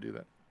shout. never do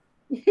that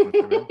with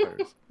the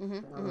vampires.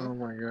 Oh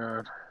my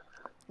god.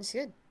 it's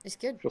good. It's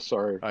good. Feel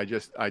sorry. I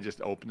just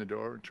open the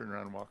door and turn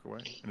around and walk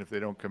away. And if they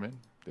don't come in,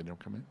 they don't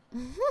come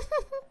in.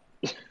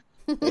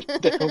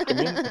 They don't come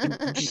in.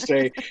 You just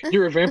say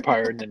you're a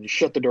vampire, and then you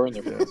shut the door in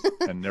their face.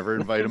 And never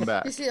invite them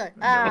back. You see, like,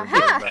 Never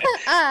invite 'em back.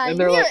 I And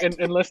they're knew like, it.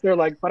 unless they're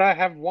like, but I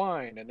have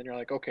wine, and then you're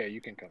like, okay,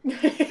 you can come. You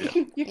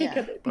can Yeah.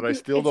 come in. But I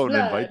still It's don't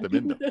invite them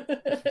in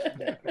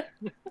blood.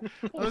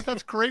 Oh,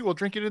 that's great. We'll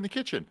drink it in the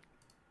kitchen.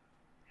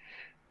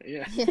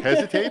 Yeah.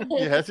 Hesitate?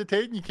 You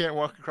hesitate and you can't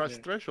walk across Yeah.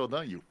 the threshold,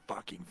 no? You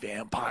fucking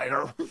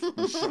vampire.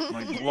 You suck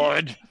my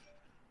blood.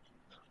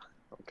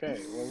 Okay.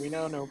 Well, we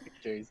now know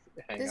PJ's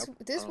hang This up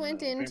this on, went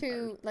vampires.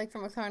 into like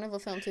from a carnival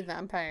film to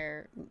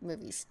vampire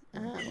movies.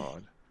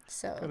 God.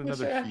 So Got should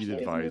another actually heat do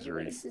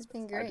advisory. this has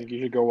been I great. think you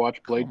should go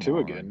watch Blade Come 2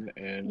 on. again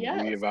and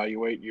Yes.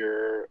 reevaluate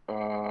your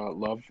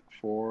love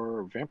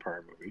for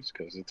vampire movies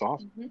because it's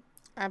awesome.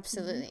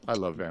 Absolutely. I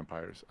love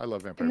vampires. I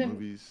love vampire And then-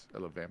 movies. I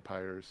love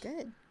vampires.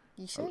 Good.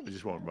 You I should.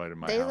 just won't invite them in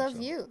my They house. love so.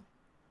 you.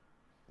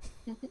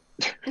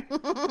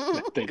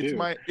 They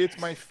It's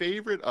do. my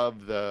favorite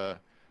of the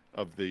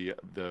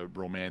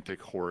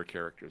romantic horror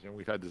characters, and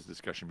we've had this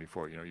discussion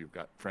before. You know, you've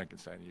got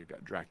Frankenstein, and you've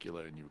got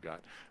Dracula, and you've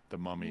got the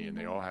Mummy, and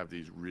they all have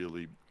these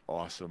really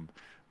awesome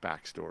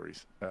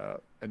backstories.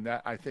 And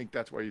that I think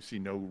that's why you see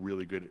no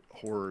really good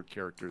horror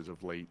characters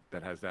of late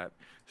that has that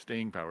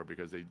staying power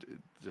because they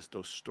just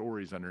those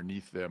stories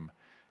underneath them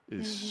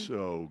is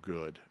so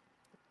good.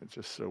 It's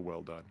just so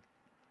well done.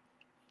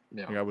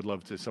 Yeah. Like, I would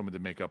love to someone to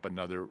make up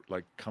another,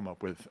 like, come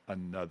up with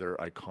another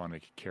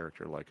iconic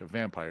character, like a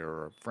vampire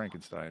or a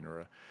Frankenstein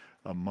or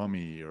a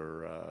mummy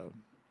or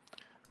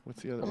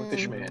what's the other? What's the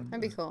Fishman. other one?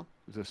 That'd be cool.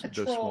 The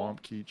troll.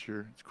 swamp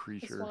creature. The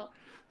Creature. swamp.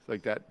 It's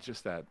like that.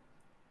 Just that.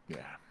 Yeah.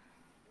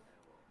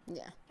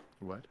 Yeah.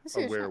 What? That's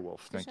A your shot.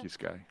 werewolf. Your Thank shot. you,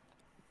 Sky.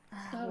 Oh,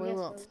 yes,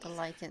 Werewolf, the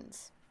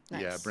lichens.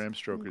 Nice. Yeah, Bram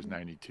Stoker's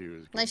 92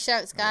 is good. Nice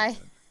shout, Sky.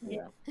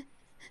 Yeah.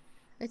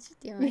 What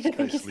you doing?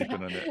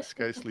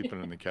 Sky's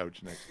sleeping on the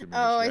couch next to me.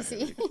 Oh, She's I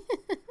got a see.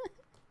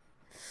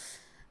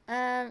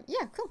 headache.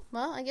 Yeah, cool.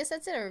 Well, I guess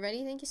that's it,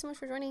 everybody. Thank you so much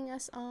for joining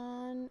us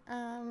on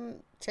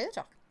Trailer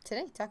Talk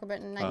today. Talk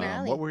about Nightmare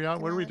Alley. What were we on?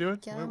 What are we doing?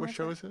 Get on What with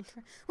show it. is this?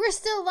 We're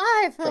still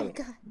live. Oh Trailer.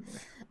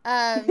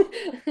 god.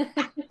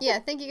 Yeah,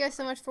 thank you guys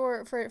so much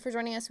for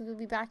joining us. We will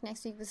be back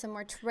next week with some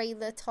more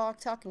trailer talk,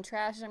 talking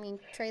trash. I mean,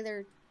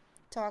 trailer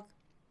talk,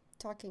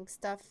 talking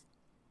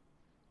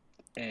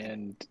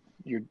And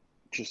you're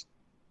just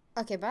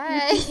Okay,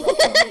 bye.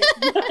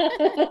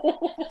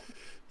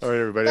 All right,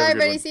 everybody. Bye, Have a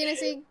good everybody. one. See you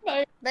next week.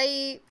 Bye.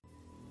 Bye.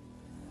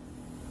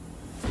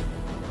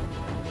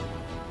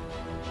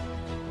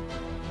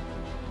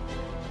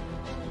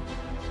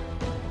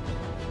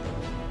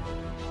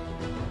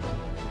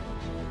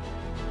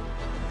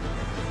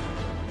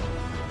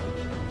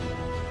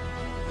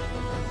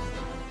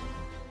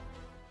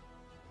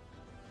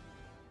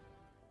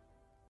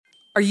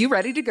 Are you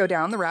ready to go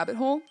down the rabbit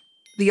hole?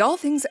 The All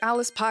Things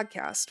Alice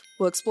podcast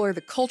will explore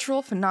the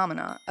cultural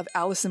phenomena of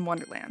Alice in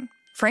Wonderland.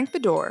 Frank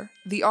Bedore,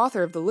 the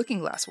author of the Looking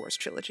Glass Wars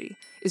trilogy,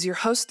 is your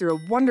host through a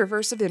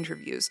wonderverse of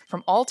interviews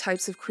from all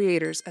types of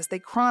creators as they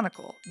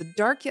chronicle the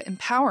dark yet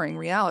empowering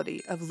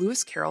reality of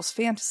Lewis Carroll's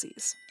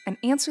fantasies and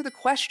answer the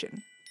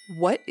question,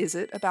 what is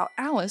it about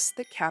Alice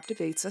that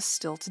captivates us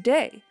still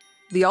today?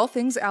 The All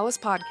Things Alice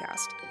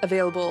podcast,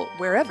 available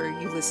wherever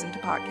you listen to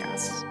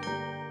podcasts.